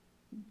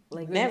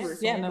 Like never.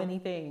 So many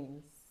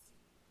things.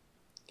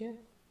 Yeah.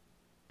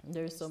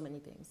 There's so many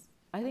things.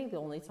 I think the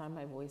only time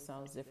my voice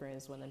sounds different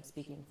is when I'm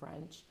speaking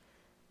French.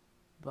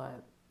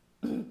 But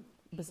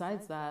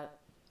besides that,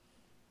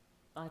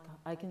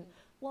 I can.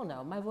 Well,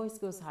 no, my voice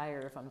goes higher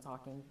if I'm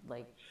talking,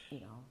 like, you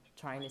know,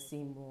 trying to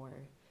seem more,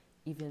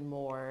 even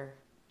more,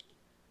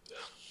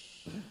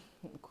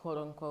 quote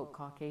unquote,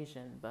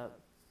 Caucasian. But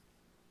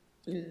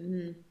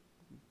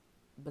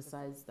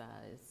besides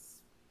that,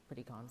 it's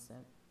pretty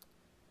constant.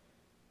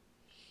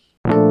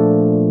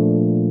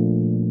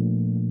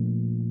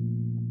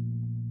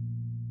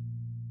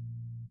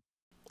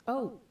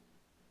 Oh,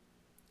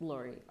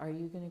 Lori, are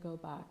you going to go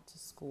back to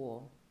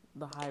school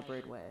the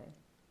hybrid way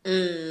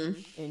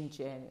in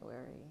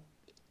January?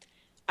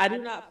 I do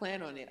not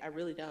plan on it. I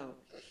really don't.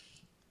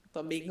 If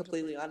I'm being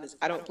completely honest,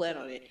 I don't plan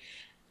on it.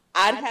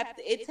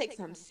 It takes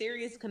some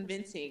serious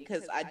convincing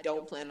because I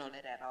don't plan on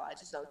it at all. I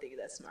just don't think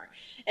that's smart.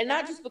 And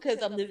not just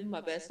because I'm living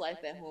my best life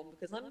at home,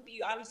 because let me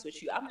be honest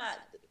with you,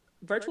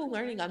 virtual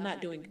learning, I'm not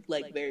doing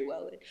like very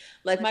well in.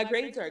 Like my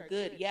grades are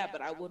good, yeah,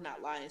 but I will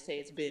not lie and say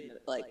it's been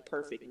like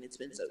perfect and it's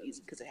been so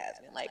easy because it has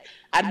been. Like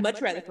I'd much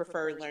rather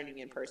prefer learning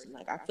in person.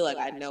 Like I feel like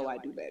I know I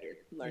do better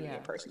learning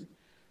in person.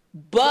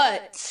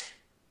 But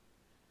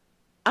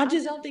I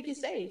just don't think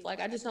it's safe. Like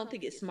I just don't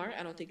think it's smart.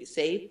 I don't think it's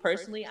safe.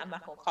 Personally, I'm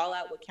not gonna call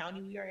out what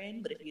county we are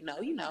in, but if you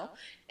know, you know.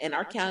 And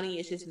our county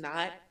is just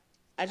not.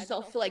 I just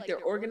don't feel like they're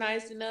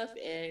organized enough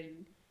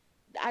and.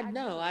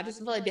 I just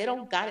feel like they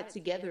don't got it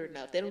together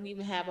enough. They don't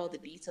even have all the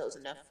details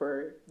enough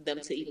for them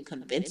to even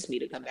convince me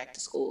to come back to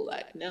school.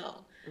 Like,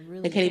 no.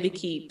 Really, they can't even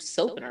keep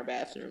soap in our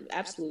bathroom.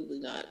 Absolutely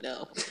not.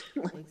 No.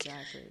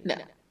 Exactly. No.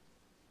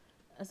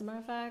 As a matter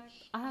of fact,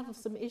 I have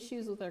some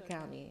issues with our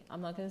county.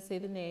 I'm not going to say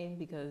the name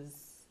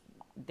because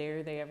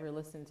dare they ever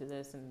listen to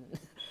this and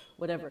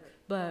whatever.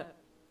 But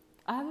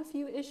I have a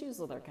few issues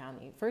with our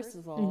county. First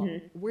of all,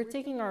 Mm-hmm. we're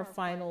taking our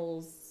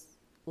finals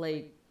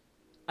like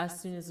as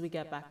soon as we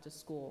get back to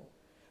school.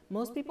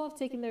 Most people have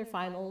taken their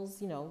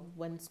finals,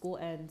 when school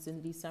ends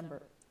in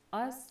December.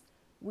 Us,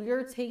 we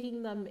are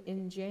taking them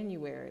in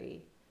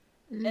January.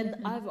 And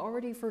Mm-hmm. I've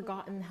already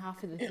forgotten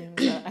half of the things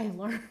that I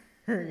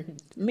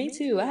learned. Me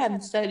too. I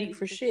haven't studied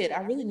for shit.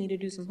 I really need to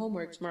do some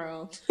homework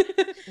tomorrow.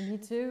 Me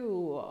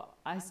too.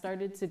 I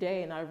started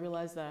today and I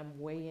realized that I'm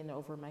way in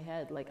over my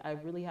head. Like, I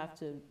really have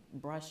to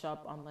brush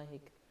up on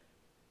like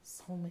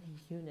so many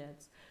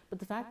units. But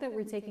the fact that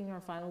we're taking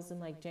our finals in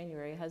like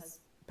January has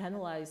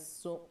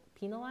penalized,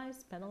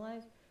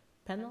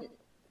 penal,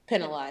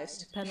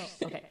 Penalized.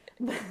 okay,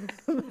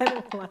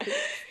 penalized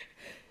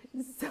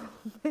so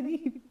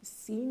many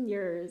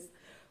seniors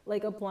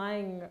like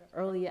applying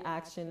early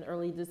action,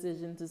 early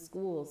decision to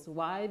schools.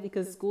 Why?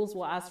 Because schools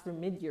will ask for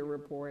mid-year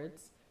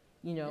reports,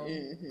 so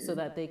Mm-hmm.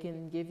 that they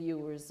can give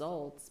you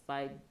results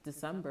by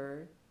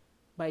December,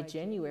 by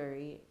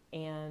January,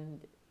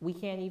 and we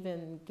can't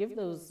even give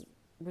those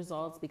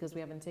results because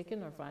we haven't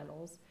taken our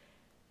finals.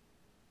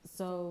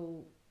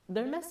 So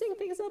they're messing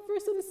things up for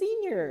some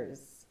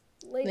seniors.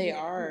 Like, They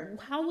are.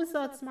 how was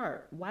that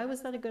smart? Why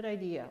was that a good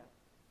idea?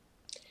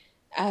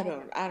 I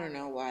don't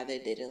know why they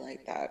did it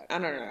like that. I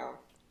don't know.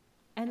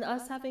 And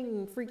us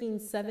having freaking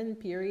 7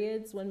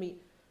 periods when we,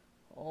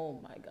 oh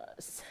my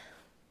gosh.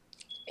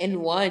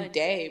 In one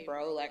day,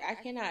 bro. Like I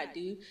cannot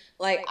do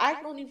like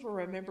I don't even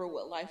remember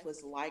what life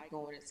was like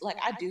going. It's like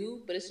I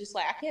do, but it's just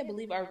like I can't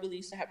believe I really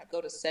used to have to go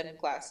to 7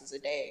 classes a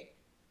day.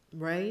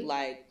 Right?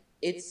 Like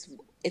it's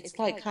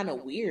like kind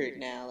of weird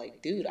now.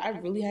 Like, dude, I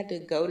really had to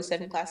go to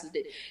 7 classes a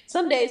day.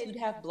 Some days we'd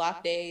have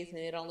block days and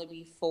it'd only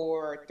be 4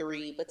 or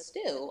 3, but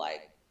still,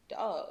 like,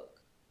 dog.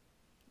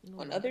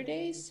 Oh On my other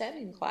days, gosh.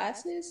 7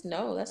 classes?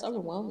 No, that's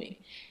overwhelming.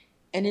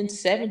 And then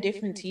 7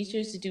 different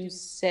teachers to do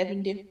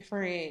 7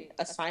 different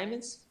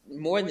assignments,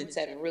 more than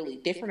seven, really,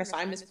 different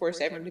assignments for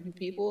 7 different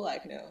people.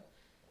 Like, no.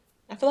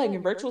 I feel like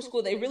in virtual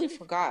school, they really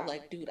forgot,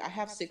 like, dude, I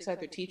have 6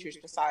 other teachers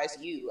besides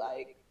you.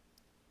 Like,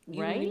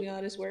 you gonna give Right? me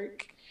all this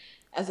work?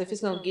 As if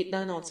it's gonna get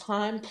done on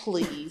time,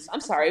 please.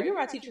 I'm sorry. If you're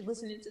my teacher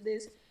listening to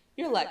this,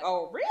 you're like,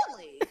 oh,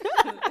 really?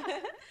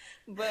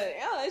 But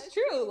yeah, it's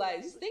true.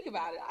 Like, just think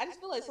about it. I just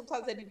feel like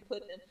sometimes they need to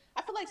put them.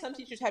 I feel like some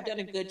teachers have done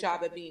a good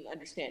job at being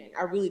understanding.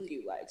 I really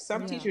do. Like,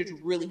 some Yeah. teachers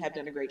really have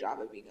done a great job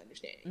at being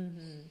understanding,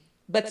 Mm-hmm.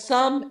 but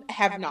some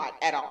have not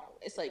at all.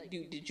 It's like,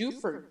 dude, did you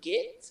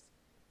forget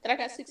that I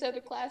got 6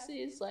 other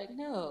classes? Like,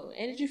 no.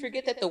 And did you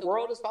forget that the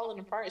world is falling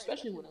apart,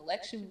 especially when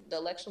the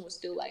election was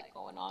still like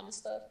going on and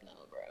stuff? No,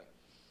 bro.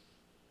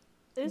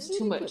 It's It's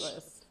too much.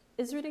 ridiculous.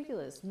 It's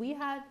ridiculous. We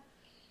had,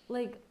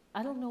 like,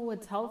 I don't know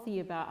what's healthy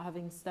about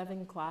having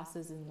 7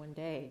 classes in one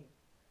day.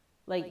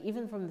 Like,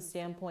 even from the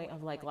standpoint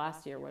of like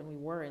last year when we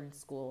were in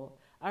school,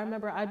 I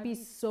remember I'd be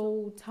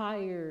so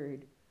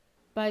tired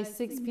by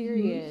six Mm-hmm.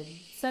 period,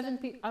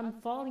 I'm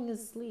falling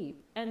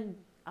asleep. And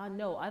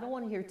no, I don't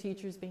want to hear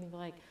teachers being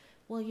like,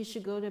 well, you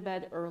should go to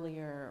bed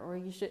earlier or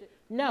you should.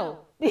 No,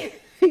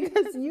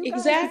 because you guys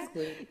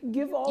Exactly.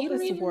 give all You don't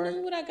this even know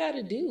work. what I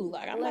gotta do.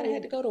 Like I might have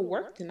had to Like, go to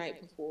work the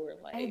night before.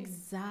 Like,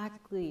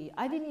 exactly.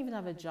 I didn't even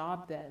have a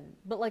job then,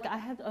 but like I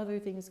had other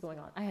things going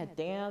on. I had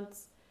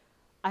dance,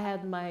 I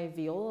had my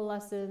viola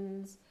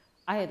lessons,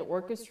 I had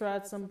orchestra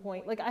at some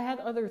point. Like I had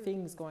other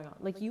things going on.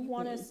 Like you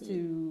want us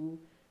mm-hmm.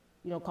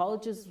 to,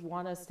 colleges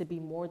want us to be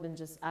more than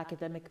just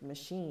academic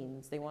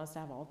machines. They want us to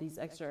have all these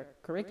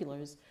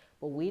extracurriculars,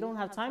 but we don't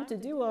have time to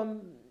do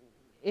them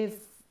if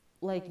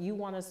like you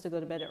want us to go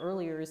to bed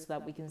earlier so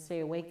that we can stay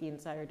awake the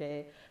entire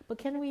day. But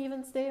can we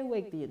even stay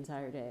awake the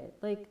entire day?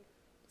 Like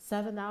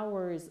 7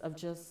 hours of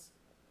just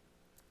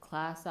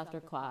class after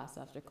class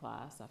after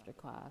class after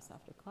class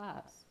after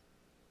class.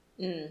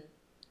 Mm,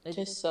 It,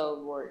 just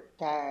so work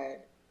bad.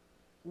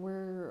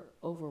 we're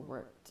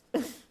overworked.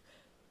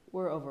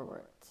 We're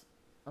overworked.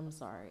 I'm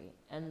sorry.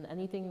 And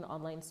anything the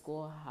online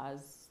school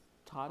has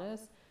taught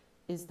us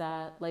is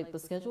that like the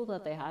schedule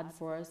that they had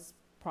for us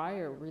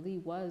prior really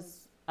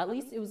was, at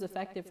least it was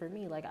effective for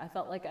me. Like I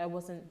felt like I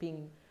wasn't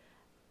being,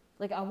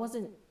 like I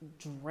wasn't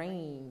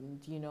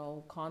drained,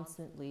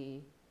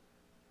 constantly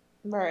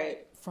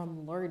Right.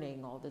 from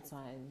learning all the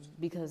time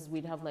because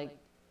we'd have like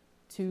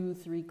 2,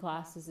 3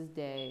 classes a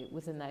day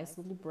with a nice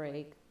little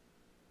break.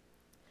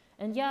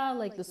 And yeah,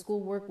 like the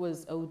schoolwork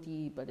was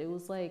OD, but it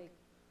was like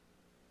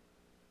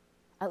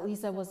at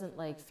least I wasn't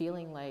like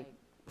feeling like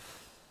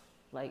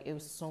it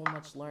was so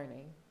much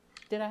learning.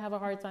 Did I have a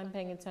hard time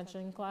paying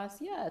attention in class?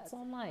 Yeah, it's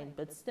online,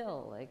 but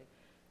still like,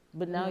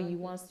 but now you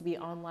Mm, want us to be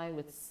online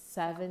with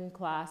 7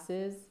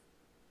 classes.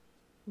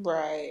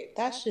 right.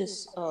 That's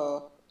just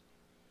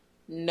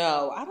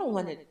no, I don't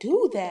want to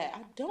do that.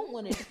 I don't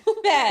want to do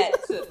that.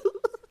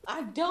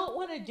 I don't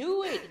want to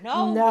do it.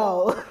 No.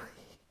 No.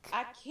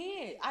 I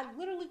can't. I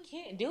literally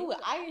can't do it.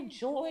 I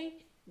enjoy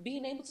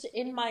being able to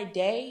end my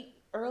day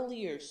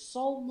earlier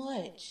so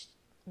much.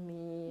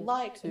 Me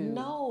Like, too.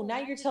 no, now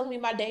you're telling me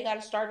my day got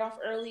to start off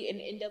early and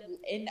end up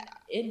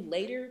in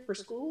later for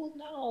school?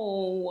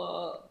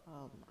 No.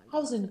 Oh my I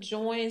was god.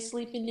 enjoying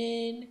sleeping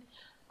in.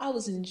 I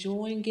was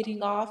enjoying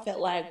getting off at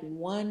like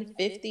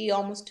 1:50,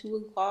 almost 2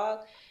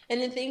 o'clock.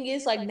 And the thing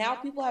is, like, now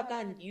people have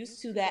gotten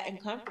used to that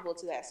and comfortable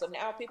to that. So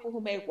now people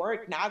who may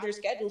work, now their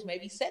schedules may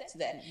be set to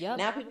that. Yep,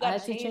 Now people I got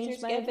had to to change their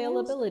change my schedules.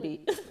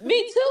 availability.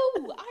 Me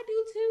too. I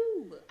do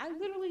too. I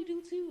literally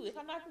do too. If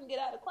I'm not gonna get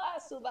out of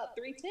class till about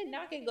 3:10,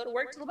 now I can go to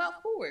work till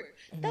about 4.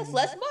 That's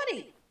less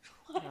money.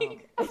 Um,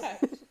 Like, gosh,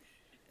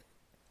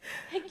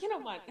 they get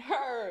on my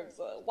nerves.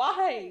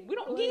 Why? We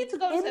don't need like to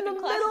go to in the 7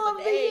 classes middle a of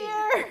the day.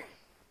 year.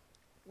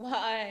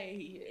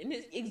 Why? And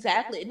it's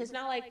exactly. And it's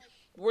not like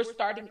we're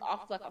starting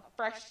off like a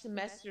fresh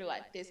semester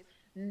like this.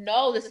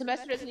 No, the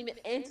semester doesn't even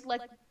end till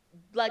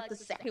like the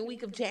second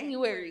week of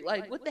January.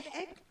 Like, what the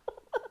heck?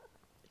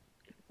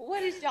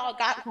 What is y'all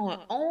got going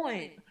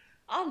on?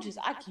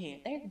 I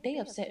can't. They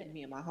upsetting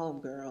me and my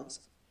homegirls.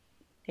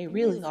 They It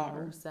really makes no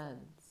are.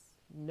 sense.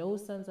 No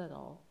sense at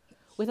all.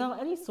 Without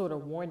any sort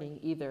of warning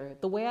either.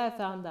 The way I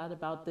found out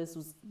about this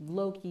was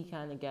low key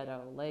kind of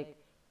ghetto. Like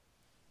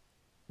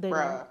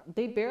Bruh.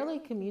 they barely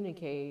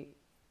communicate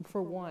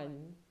for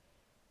one,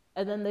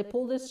 and then they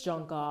pull this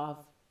junk off,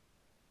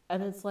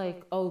 and it's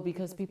like, oh,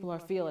 because people are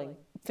failing.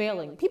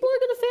 People are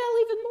gonna fail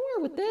even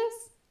more with this.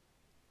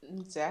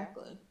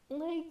 Exactly.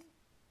 Like,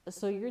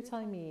 so you're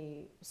telling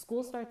me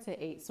school starts at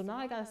 8, so now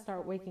I gotta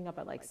start waking up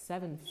at like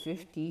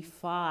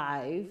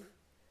 7:55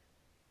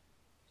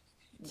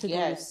 to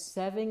go to Yes.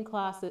 7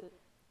 classes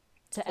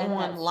to end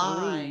at Online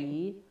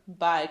 3.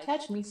 by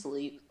Catch Me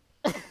Sleep.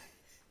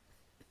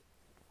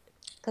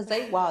 Cause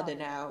they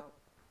wilding out.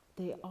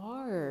 They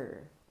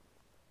are.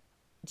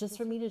 Just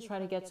for me to try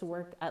to get to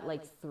work at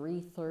like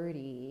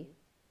 3:30,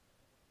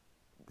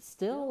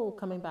 still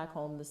coming back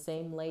home the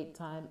same late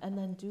time, and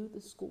then do the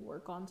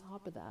schoolwork on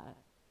top of that.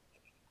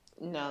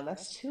 No,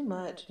 that's too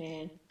much,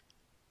 man.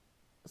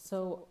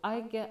 So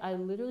I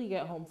literally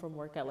get home from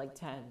work at like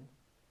 10.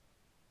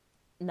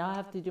 Now I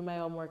have to do my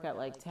homework at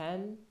like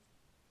 10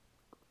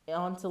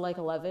 on to like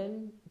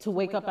 11 to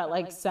wake up at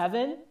like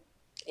 7.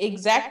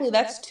 Exactly,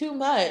 that's too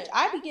much.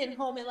 I be getting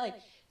home at like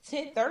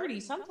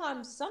 10:30.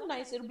 Sometimes some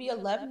nights it'll be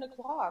 11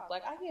 o'clock.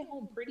 Like, I get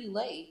home pretty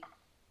late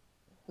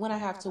when I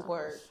have to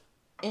work. Gosh.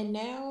 And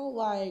now,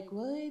 like,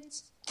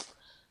 what?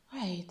 I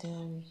hate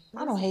them. I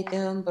don't Listen, hate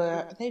them,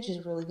 but they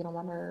just really get on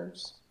my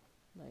nerves.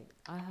 like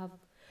I have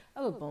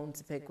a bone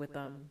to pick with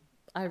them.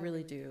 I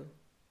really do.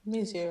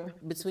 Me too.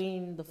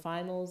 Between the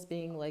finals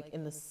being like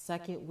in the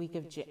second week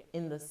of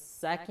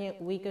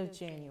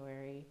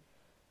January,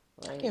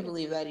 I can't like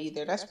believe that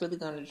either. That's really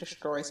going to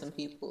destroy some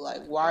people.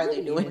 Like, why are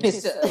they really doing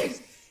this is. to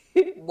us?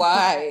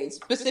 Why?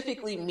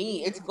 Specifically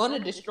me. It's going to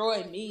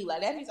destroy me.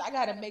 Like, that means I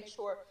got to make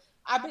sure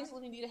I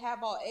basically need to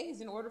have all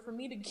A's in order for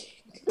me to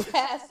get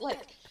past,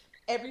 like,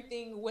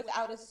 everything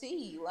without a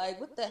C. Like,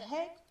 what the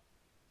heck?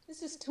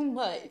 This is too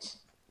much.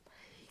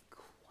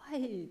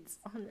 What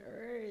on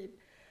earth?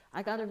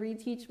 I gotta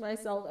reteach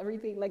myself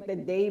everything like the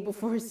day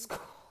before school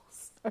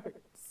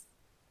starts.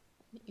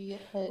 Like,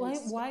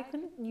 Yes. why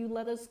couldn't you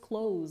let us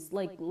close?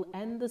 Like,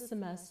 end the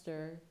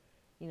semester,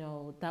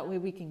 that way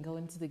we can go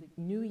into the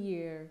new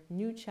year,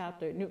 new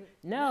chapter. New.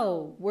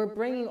 No, we're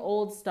bringing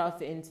old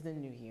stuff into the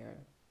new year.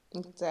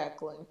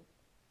 Exactly.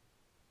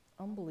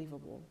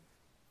 Unbelievable.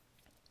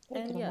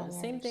 They And get on yeah, my the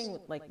same thing nerves.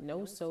 with like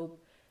no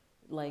soap.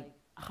 Like,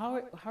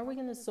 how are we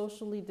gonna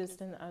socially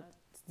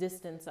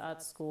distance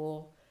at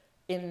school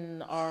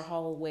in our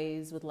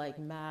hallways with like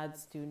mad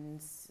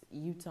students?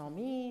 You tell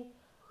me.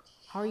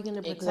 How are you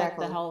gonna protect the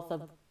Exactly. health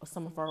of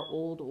some of our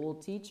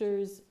old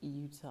teachers?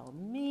 You tell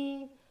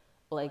me.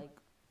 Like,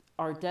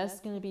 our desks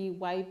gonna be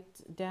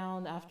wiped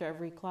down after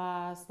every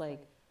class?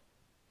 Like,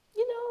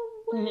 you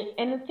know what?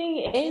 And the thing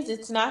is,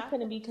 it's not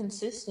going to be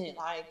consistent.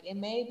 Like, it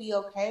may be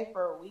okay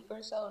for a week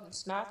or so, and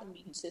it's not going to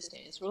be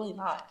consistent. It's really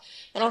not.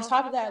 And on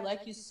top of that,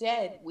 like you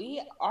said,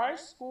 our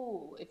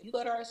school, if you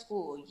go to our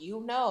school,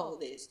 you know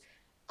this.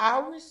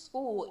 Our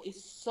school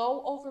is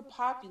so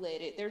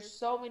overpopulated. There's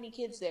so many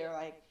kids there.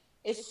 Like,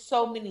 it's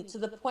so many to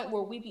the point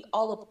where we be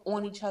all up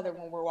on each other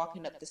when we're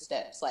walking up the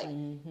steps. Like,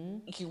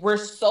 Mm-hmm. we're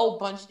so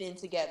bunched in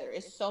together.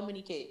 It's so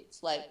many kids.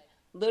 Like,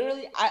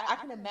 literally, I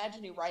can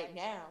imagine it right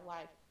now.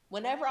 Like,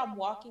 whenever I'm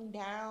walking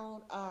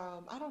down,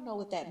 I don't know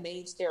what that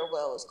main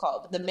stairwell is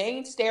called, but the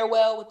main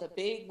stairwell with the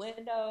big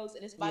windows,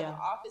 and it's by the Yeah.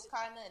 office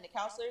kind of, and the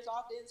counselor's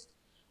office.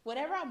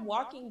 Whenever I'm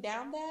walking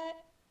down that,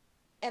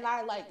 and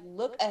I like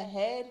look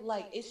ahead,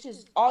 like, it's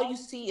just all you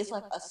see is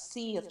like a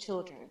sea of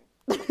children.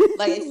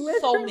 Like, it's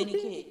so many Literally.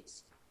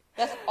 kids.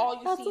 That's all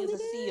you That's see what is it a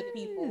sea of is.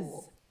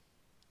 people.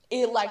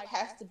 It like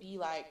has to be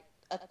like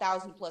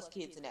 1,000 plus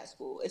kids in that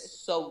school. It's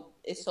so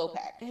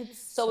packed. It's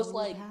So it's so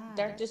like that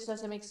packed. just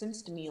doesn't make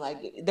sense to me. Like,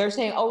 they're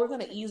saying, oh, we're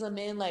gonna ease them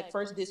in. Like,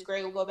 first this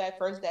grade will go back,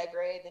 first that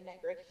grade, then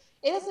that grade.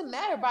 It doesn't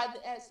matter.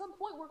 At some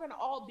point, we're gonna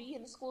all be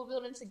in the school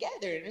building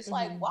together, and it's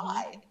like, Mm-hmm.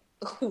 why?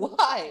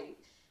 Why?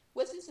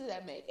 What sense does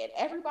that make? And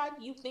everybody,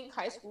 you think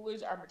high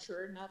schoolers are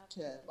mature enough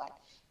to like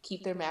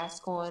keep their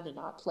mask on and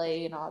not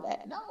play and all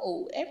that?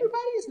 No,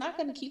 everybody is not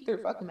going to keep their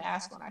fucking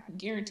mask on. I can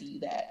guarantee you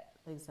that.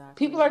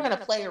 People are Exactly. going to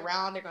play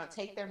around. They're going to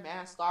take their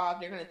mask off.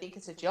 They're going to think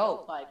it's a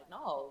joke. Like,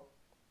 no.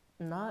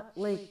 Not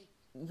like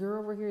you're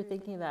over here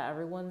thinking that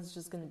everyone's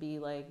just going to be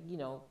like,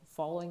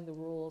 following the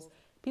rules.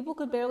 People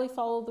could barely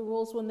follow the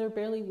rules when there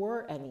barely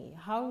were any.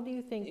 How do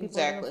you think people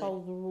are going to Exactly.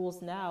 follow the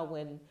rules now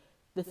when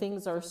the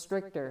things are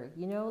stricter?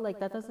 Like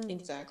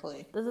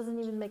Exactly. that doesn't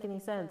even make any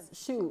sense.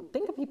 Shoot,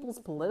 think of people's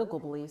political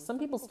beliefs. Some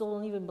people still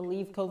don't even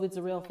believe COVID's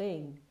a real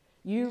thing.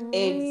 You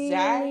really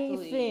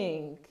Exactly.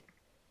 think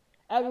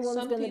everyone's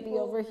Some going to be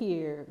over people,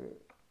 here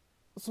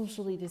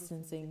socially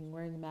distancing,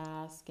 wearing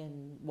masks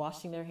and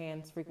washing their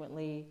hands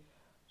frequently?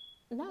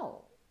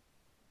 No.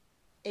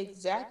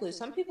 exactly.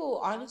 Some people,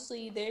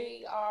 honestly,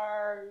 they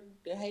are,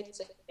 I hate to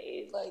say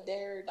it, like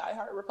they're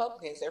diehard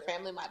Republicans. Their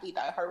family might be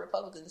diehard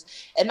Republicans.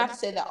 And not to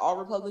say that all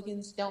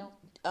Republicans don't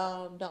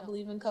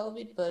believe in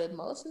COVID, but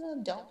most of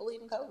them don't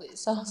believe in COVID.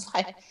 So it's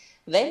like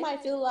they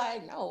might feel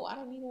like, no, I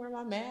don't need to wear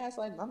my mask.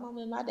 Like my mom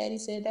and my daddy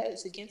said that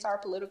it's against our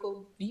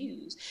political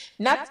views.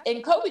 Not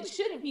and COVID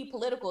shouldn't be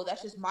political.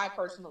 That's just my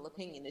personal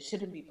opinion. It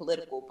shouldn't be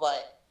political,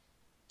 but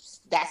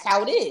that's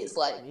how it is.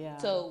 Like, Yeah.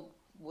 so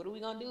what are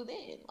we gonna do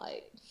then?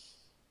 Like,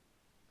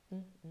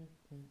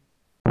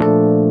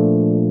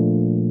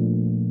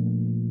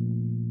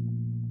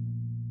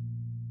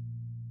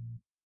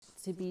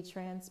 To be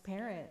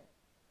transparent,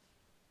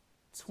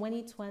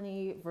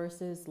 2020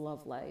 versus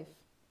love life.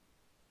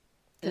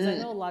 Because I mm,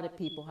 know a lot of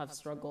people have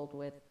struggled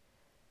with,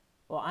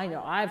 well, I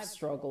know I've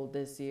struggled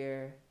this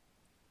year.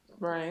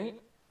 right.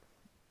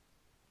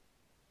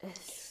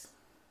 It's,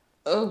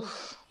 Oh,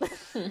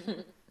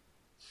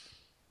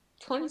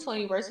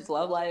 2020 versus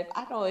love life.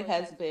 I know it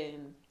has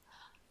been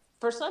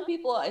for some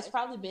people. It's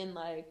probably been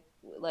like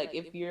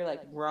if you're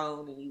like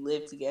grown and you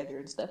live together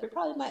and stuff. It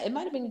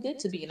might have been good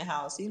to be in the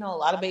house. You know, a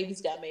lot of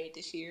babies got made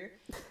this year,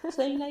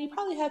 so you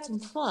probably had some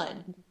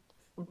fun.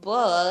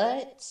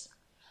 But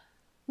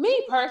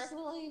me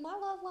personally, my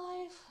love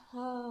life,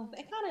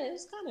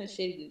 it's kind of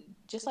shitty.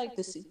 Just like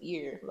this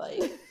year,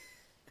 like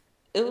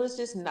it was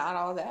just not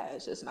all that.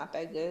 It's just not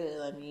that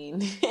good. I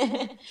mean,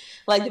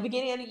 like the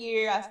beginning of the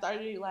year, I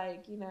started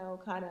like,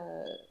 kind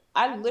of.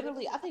 I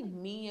think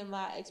me and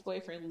my ex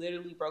boyfriend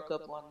literally broke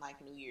up on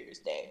like New Year's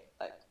Day.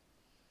 Like,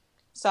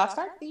 so I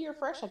started the year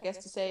fresh, I guess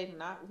to say,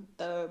 not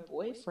the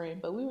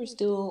boyfriend, but we were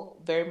still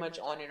very much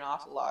on and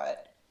off a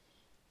lot.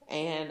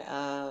 And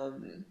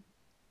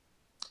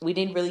we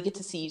didn't really get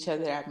to see each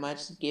other that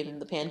much given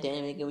the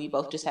pandemic, and we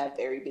both just have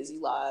very busy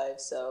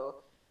lives. So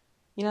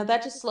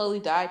that just slowly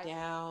died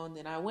down.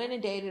 Then I went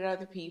and dated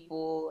other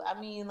people. I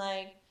mean,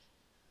 like,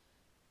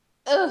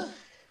 ugh,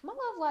 my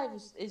love life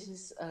is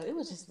just it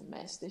was just a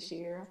mess this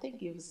year. I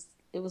think it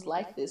was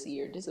like this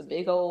year, just a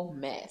big old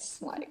mess.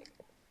 Like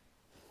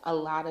a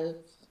lot of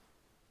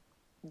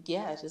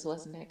yeah, it just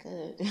wasn't that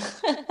good.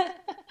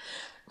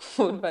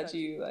 What about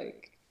you?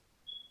 Like,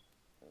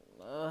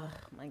 oh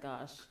my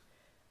gosh.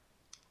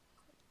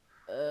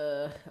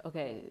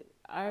 Okay.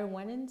 I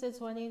went into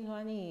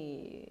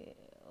 2020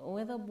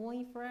 with a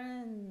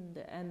boyfriend,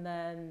 and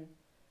then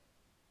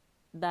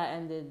that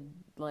ended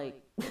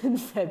like in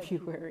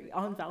February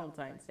on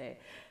Valentine's Day,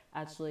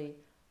 actually.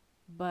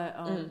 But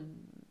mm,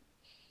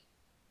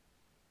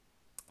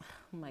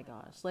 oh my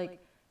gosh, like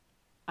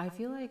I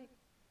feel like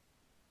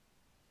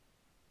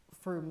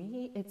for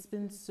me it's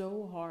been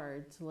so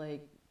hard to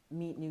like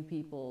meet new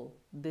people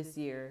this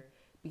year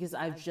because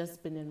I've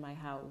just been in my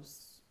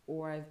house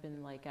or I've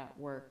been like at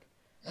work.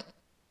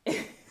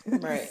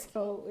 right.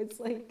 So it's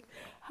like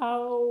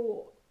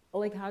how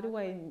how do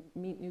I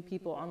meet new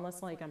people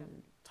unless like I'm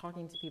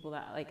talking to people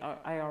that like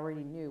I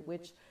already knew,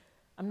 which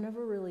I'm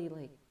never really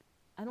like,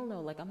 I don't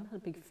know, like I'm not a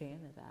big fan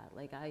of that.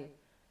 Like I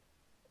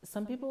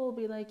some people will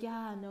be like,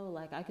 yeah, no,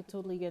 like I could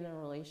totally get in a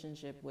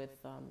relationship with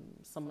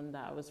someone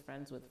that I was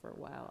friends with for a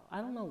while.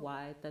 I don't know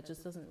why that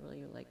just doesn't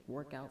really like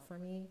work out for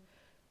me.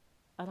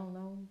 I don't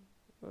know.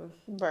 Ugh.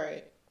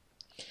 Right.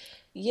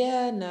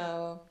 Yeah,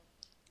 no.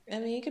 I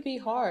mean, it could be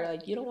hard.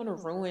 Like, you don't want to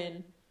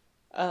ruin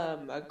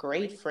a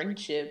great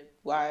friendship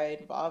while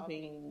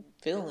involving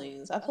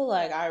feelings. I feel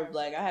like I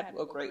had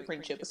a great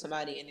friendship with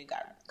somebody and it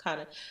got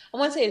kind of, I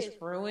wouldn't say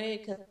it's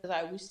ruined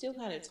because we still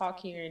kind of talk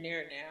here and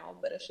there now,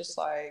 but it's just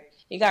like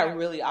it got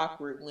really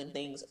awkward when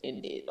things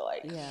ended.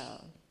 Like Yeah,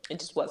 it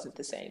just wasn't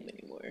the same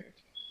anymore.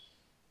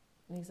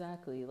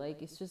 exactly.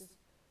 Like it's just,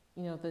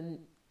 then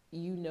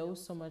you know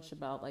so much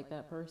about like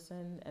that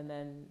person, and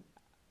then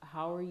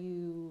how are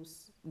you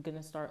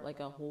gonna start like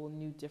a whole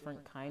new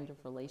different kind of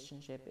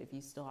relationship if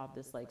you still have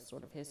this like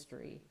sort of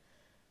history?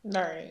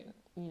 All right.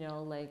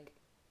 Like,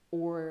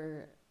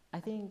 or I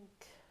think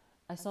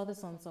I saw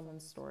this on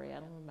someone's story. I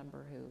don't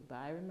remember who, but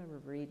I remember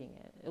reading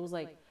it. It was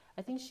like,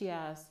 I think she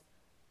asked,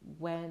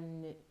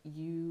 when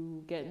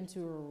you get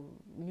into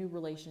a new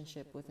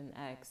relationship with an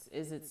ex,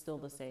 is it still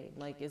the same?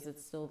 Like, is it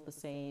still the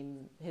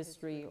same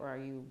history, or are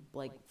you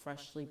like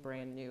freshly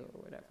brand new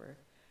or whatever?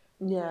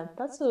 Yeah,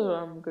 that's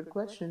a good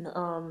question.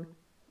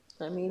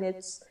 I mean,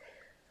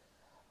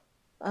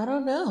 I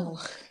don't know.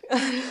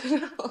 I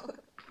don't know.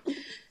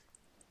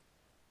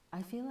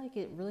 I feel like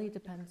it really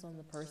depends on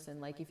the person.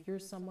 Like if you're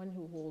someone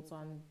who holds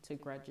on to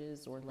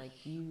grudges, or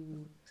like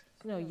you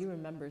know, you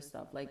remember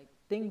stuff, like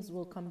things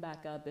will come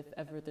back up if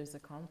ever there's a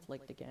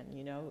conflict again,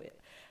 you know?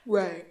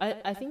 Right.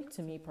 I think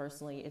to me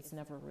personally, it's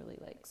never really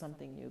like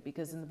something new,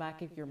 because in the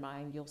back of your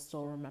mind, you'll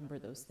still remember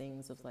those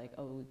things of like,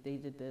 oh, they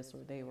did this,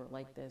 or they were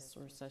like this,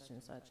 or such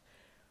and such.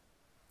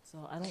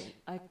 So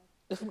I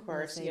Of couldn't really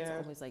course, say it's yeah.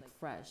 always like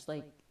fresh.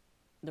 Like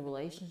the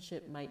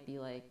relationship might be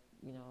like,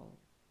 you know,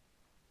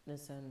 in a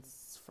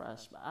sense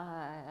fresh, but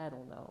I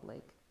don't know.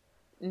 Like,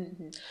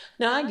 hmm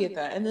No, I get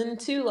that. And then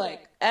too,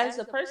 like as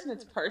a person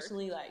that's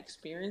personally like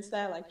experienced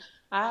that, like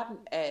I have an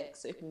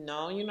ex. If you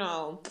know, you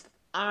know,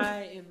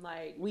 I am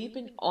like we've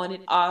been on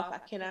and off. I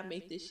cannot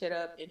make this shit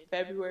up. In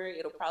February,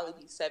 it'll probably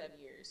be 7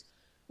 years.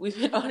 We've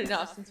been on and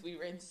off since we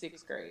were in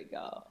sixth grade,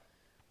 y'all.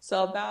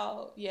 So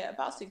about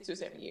 6 or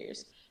 7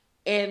 years.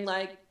 And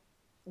like,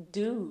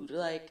 dude,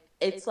 like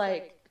it's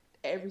like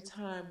every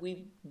time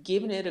we've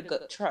given it a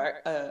good try,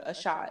 a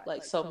shot,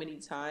 like so many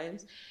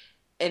times,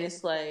 and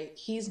it's like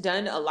he's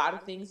done a lot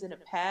of things in the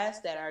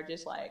past that are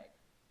just like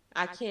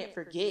I can't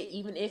forget,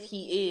 even if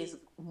he is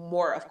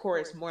more, of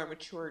course, more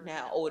mature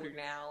now, older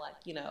now, like,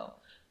 you know,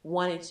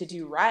 wanting to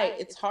do right.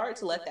 It's hard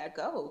to let that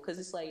go because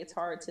it's like it's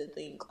hard to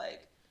think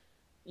like,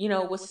 you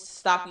know, what's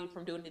stopping you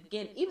from doing it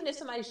again, even if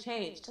somebody's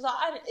changed. So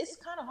it's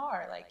kind of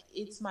hard. Like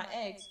it's my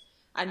ex.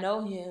 I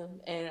know him,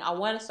 and I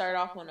want to start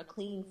off on a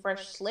clean,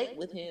 fresh slate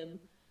with him,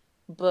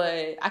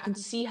 but I can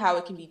see how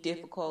it can be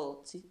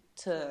difficult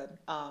to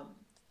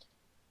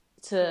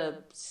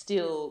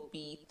still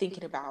be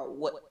thinking about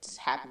what's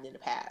happened in the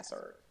past,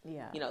 or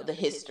yeah. you know, the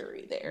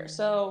history there. Mm-hmm.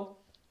 So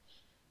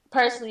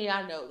personally,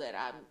 I know that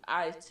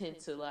I tend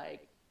to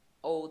like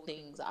old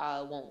things.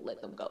 I won't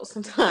let them go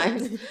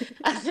sometimes.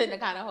 I tend to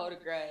kind of hold a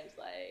grudge,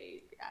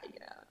 like you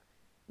know,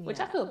 which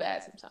I Yeah. feel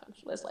bad sometimes.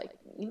 But it's like,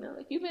 you know,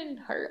 if you've been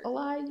hurt a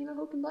lot, you know,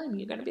 who can blame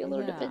you? You're gonna be a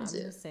little Yeah, I'm the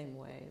defensive. same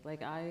way.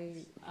 Like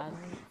I don't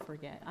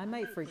forget. I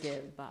might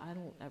forgive, but I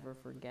don't ever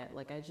forget.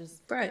 Like I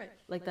just Right.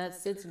 like that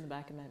sits in the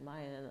back of my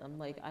mind, and I'm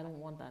like, I don't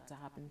want that to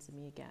happen to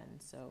me again.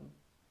 So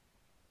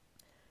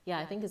yeah,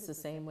 I think it's the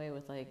same way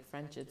with like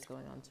friendships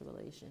going on to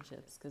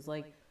relationships, because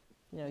like,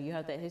 you know, you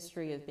have that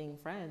history of being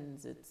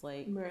friends. It's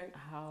like Right.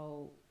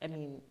 how, I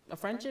mean, a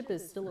friendship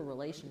is still a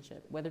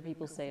relationship, whether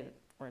people say it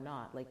or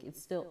not. Like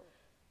it's still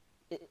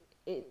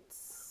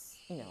it's,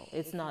 you know,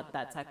 it's not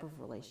that type of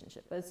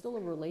relationship, but it's still a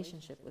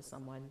relationship with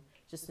someone,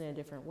 just in a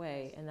different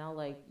way. And now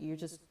like you're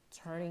just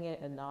turning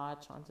it a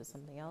notch onto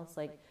something else.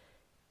 Like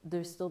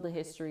there's still the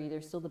history,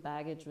 there's still the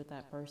baggage with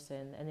that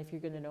person, and if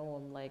you're gonna know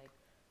them, like,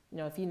 you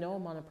know, if you know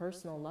them on a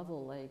personal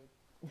level, like,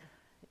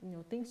 you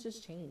know, things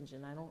just change,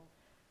 and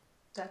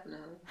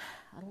Definitely.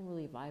 I don't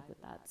really vibe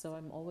with that. So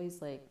I'm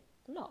always like,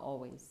 I'm not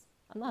always.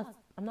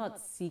 I'm not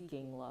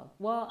seeking love.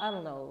 Well, I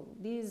don't know.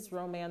 These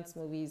romance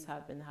movies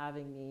have been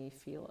having me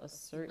feel a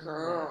certain way.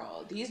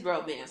 Girl, these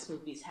romance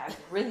movies have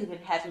really been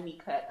having me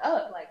cut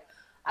up. Like,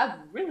 I've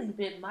really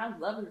been my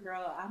lover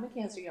girl. I'm a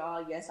Cancer,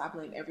 y'all. Yes, I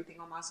blame everything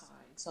on my sign.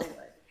 So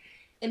what?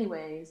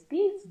 Anyways,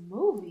 these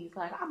movies,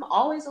 like, I'm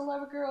always a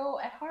lover girl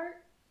at heart,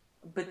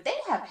 but they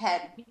have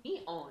had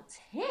me on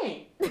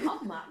 10. Oh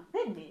my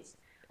goodness.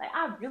 Like,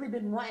 I've really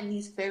been wanting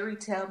these fairy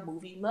tale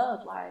movie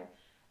love. Like,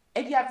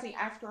 if you haven't seen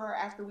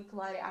After We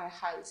Collided, I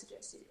highly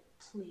suggest it.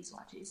 Please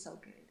watch it. It's so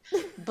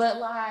good. But,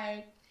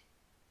 like,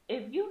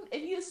 if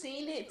you've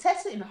seen it,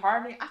 Tessa and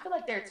Harmony, I feel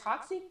like they're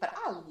toxic, but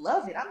I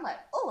love it. I'm like,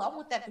 oh, I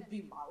want that to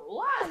be my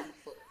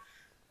life.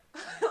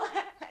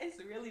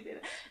 It's really been.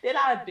 Then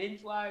I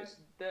binge watched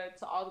the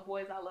To All the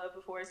Boys I Loved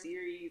Before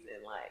series,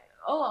 and like,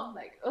 oh, I'm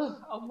like, oh,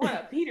 I want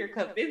a Peter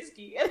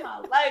Kavinsky in my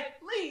life,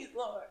 please,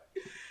 Lord.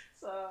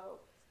 So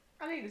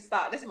I need to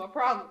stop. That's my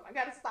problem. I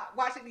gotta stop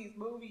watching these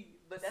movies.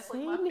 But that's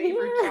like my Same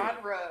favorite here.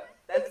 genre.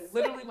 That's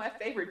literally my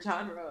favorite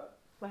genre.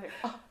 Like,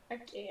 oh, I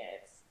can't.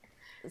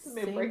 It's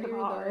been Same breaking my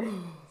here heart.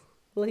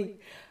 though.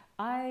 Like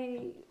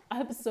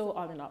I'm so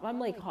on and off. I'm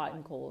like hot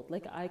and cold.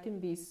 Like I can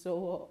be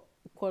so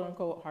quote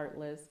unquote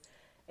heartless.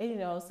 And you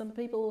know, some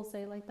people will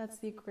say like that's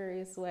the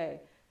Aquarius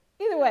way.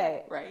 Either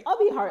way, Right. I'll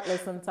be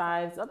heartless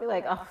sometimes. I'll be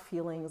like, oh,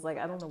 feelings, like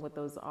I don't know what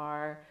those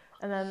are.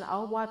 And then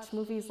I'll watch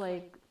movies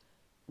like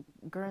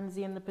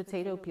Guernsey and the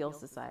Potato Peel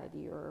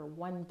Society, or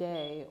One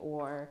Day,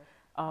 or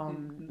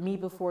Me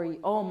Before You.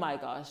 Oh my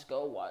gosh,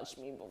 go watch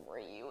Me Before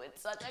You.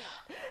 It's such a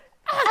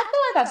I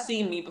feel like I've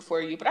seen Me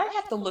Before You, but I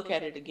have to look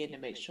at it again to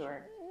make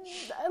sure.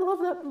 I love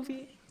that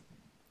movie.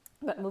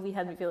 That movie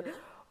had me feeling.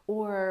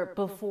 Or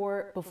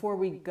before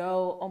we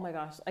go, oh my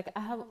gosh, like I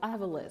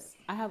have a list.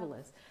 I have a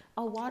list.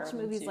 I'll watch Girl,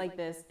 me movies too. like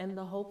this, and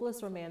the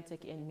hopeless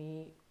romantic in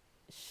me,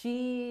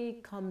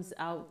 she comes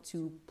out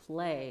to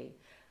play.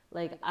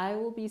 Like I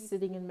will be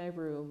sitting in my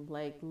room,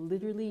 like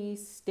literally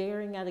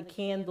staring at a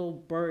candle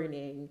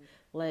burning.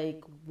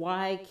 Like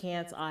why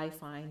can't I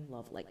find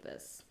love like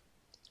this?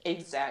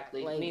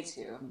 Exactly. Like Me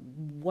too.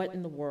 what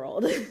in the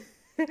world?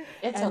 It's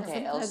And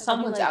okay, Elle. sometimes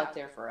Someone's out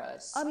there for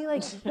us. I'll be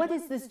like, what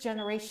is this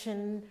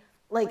generation?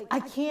 like I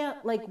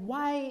can't, like,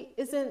 why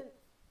isn't,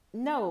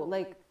 no,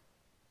 like,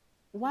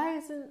 why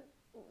isn't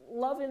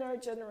love in our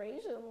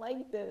generation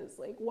like this?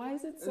 Like, why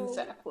is it so,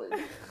 Exactly. why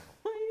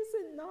is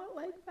it not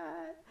like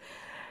that?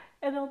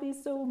 And I'll be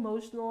so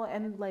emotional.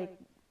 And like,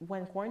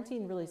 when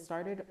quarantine really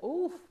started,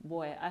 oof,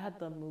 boy, I had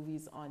the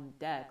movies on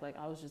deck. Like,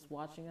 I was just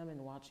watching them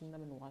and watching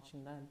them and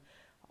watching them.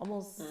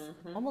 Almost,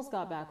 almost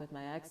got back with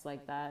my ex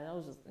like that. And I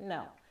was just,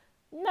 no,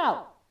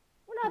 no,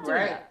 we're not doing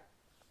Right. that.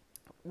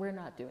 We're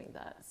not doing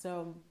that.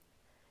 So,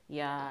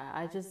 yeah,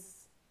 I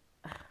just,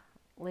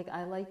 like,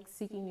 I like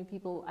seeking new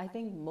people. I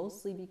think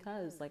mostly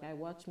because, like, I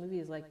watch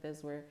movies like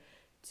this where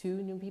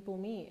two new people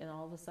meet and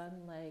all of a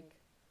sudden, like,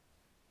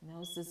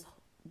 it's this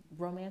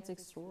romantic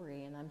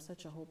story, and I'm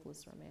such a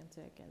hopeless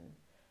romantic, and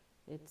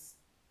it's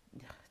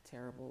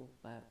terrible,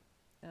 but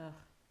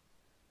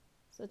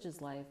such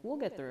is life. We'll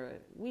get through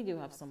it. We do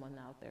have someone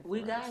out there We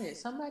for got us. it.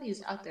 Somebody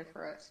is out there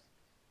for us.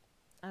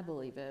 I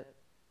believe it.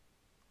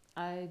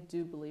 I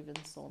do believe in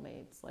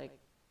soulmates. Like,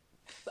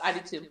 I do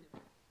too.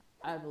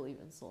 I believe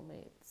in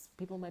soulmates.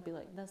 People might be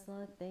like, that's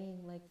not a thing.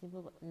 Like,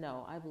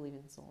 no, I believe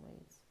in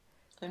soulmates.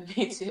 And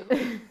me too.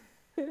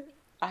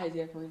 I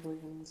definitely believe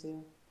in it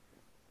too.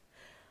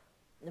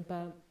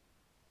 But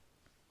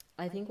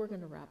I think we're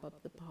going to wrap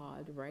up the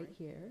pod right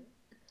here.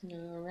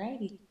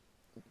 Alrighty.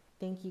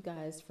 Thank you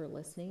guys for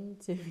listening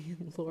to me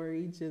and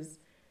Lori just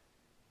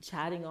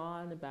chatting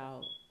on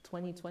about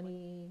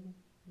 2020,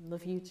 the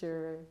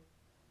future,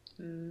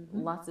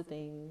 lots of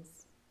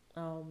things.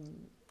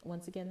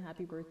 Once again,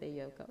 happy birthday,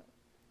 Yoko.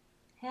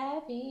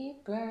 Happy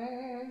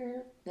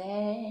birthday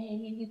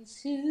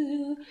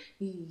to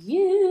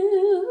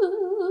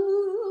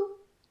you.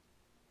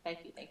 Thank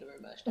you very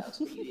much. That was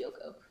for you,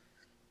 Yoko.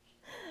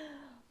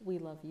 We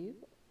love you.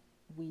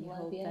 We Love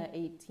hope ya. that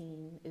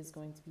 18 is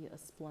going to be a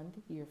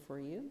splendid year for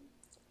you.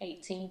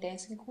 18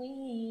 Dancing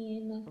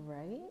Queen.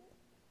 Right?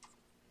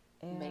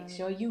 And Make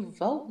sure you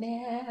vote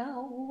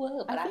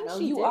now. But I think know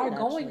she you did, are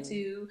going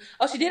actually. to.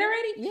 Oh, she did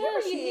already? Yeah,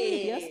 Period. she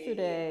did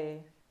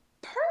yesterday.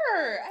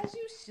 As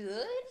you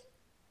should.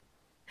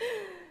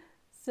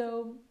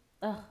 So,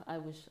 I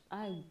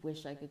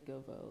wish I could go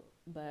vote,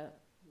 but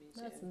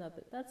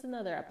that's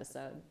another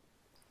episode.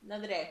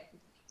 Another day.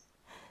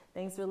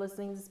 Thanks for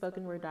listening to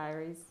Spoken Word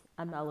Diaries.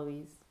 I'm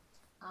Eloise.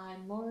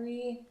 I'm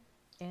Lori.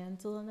 And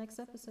until the next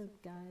episode,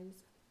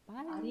 guys.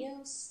 Bye.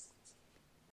 Adios.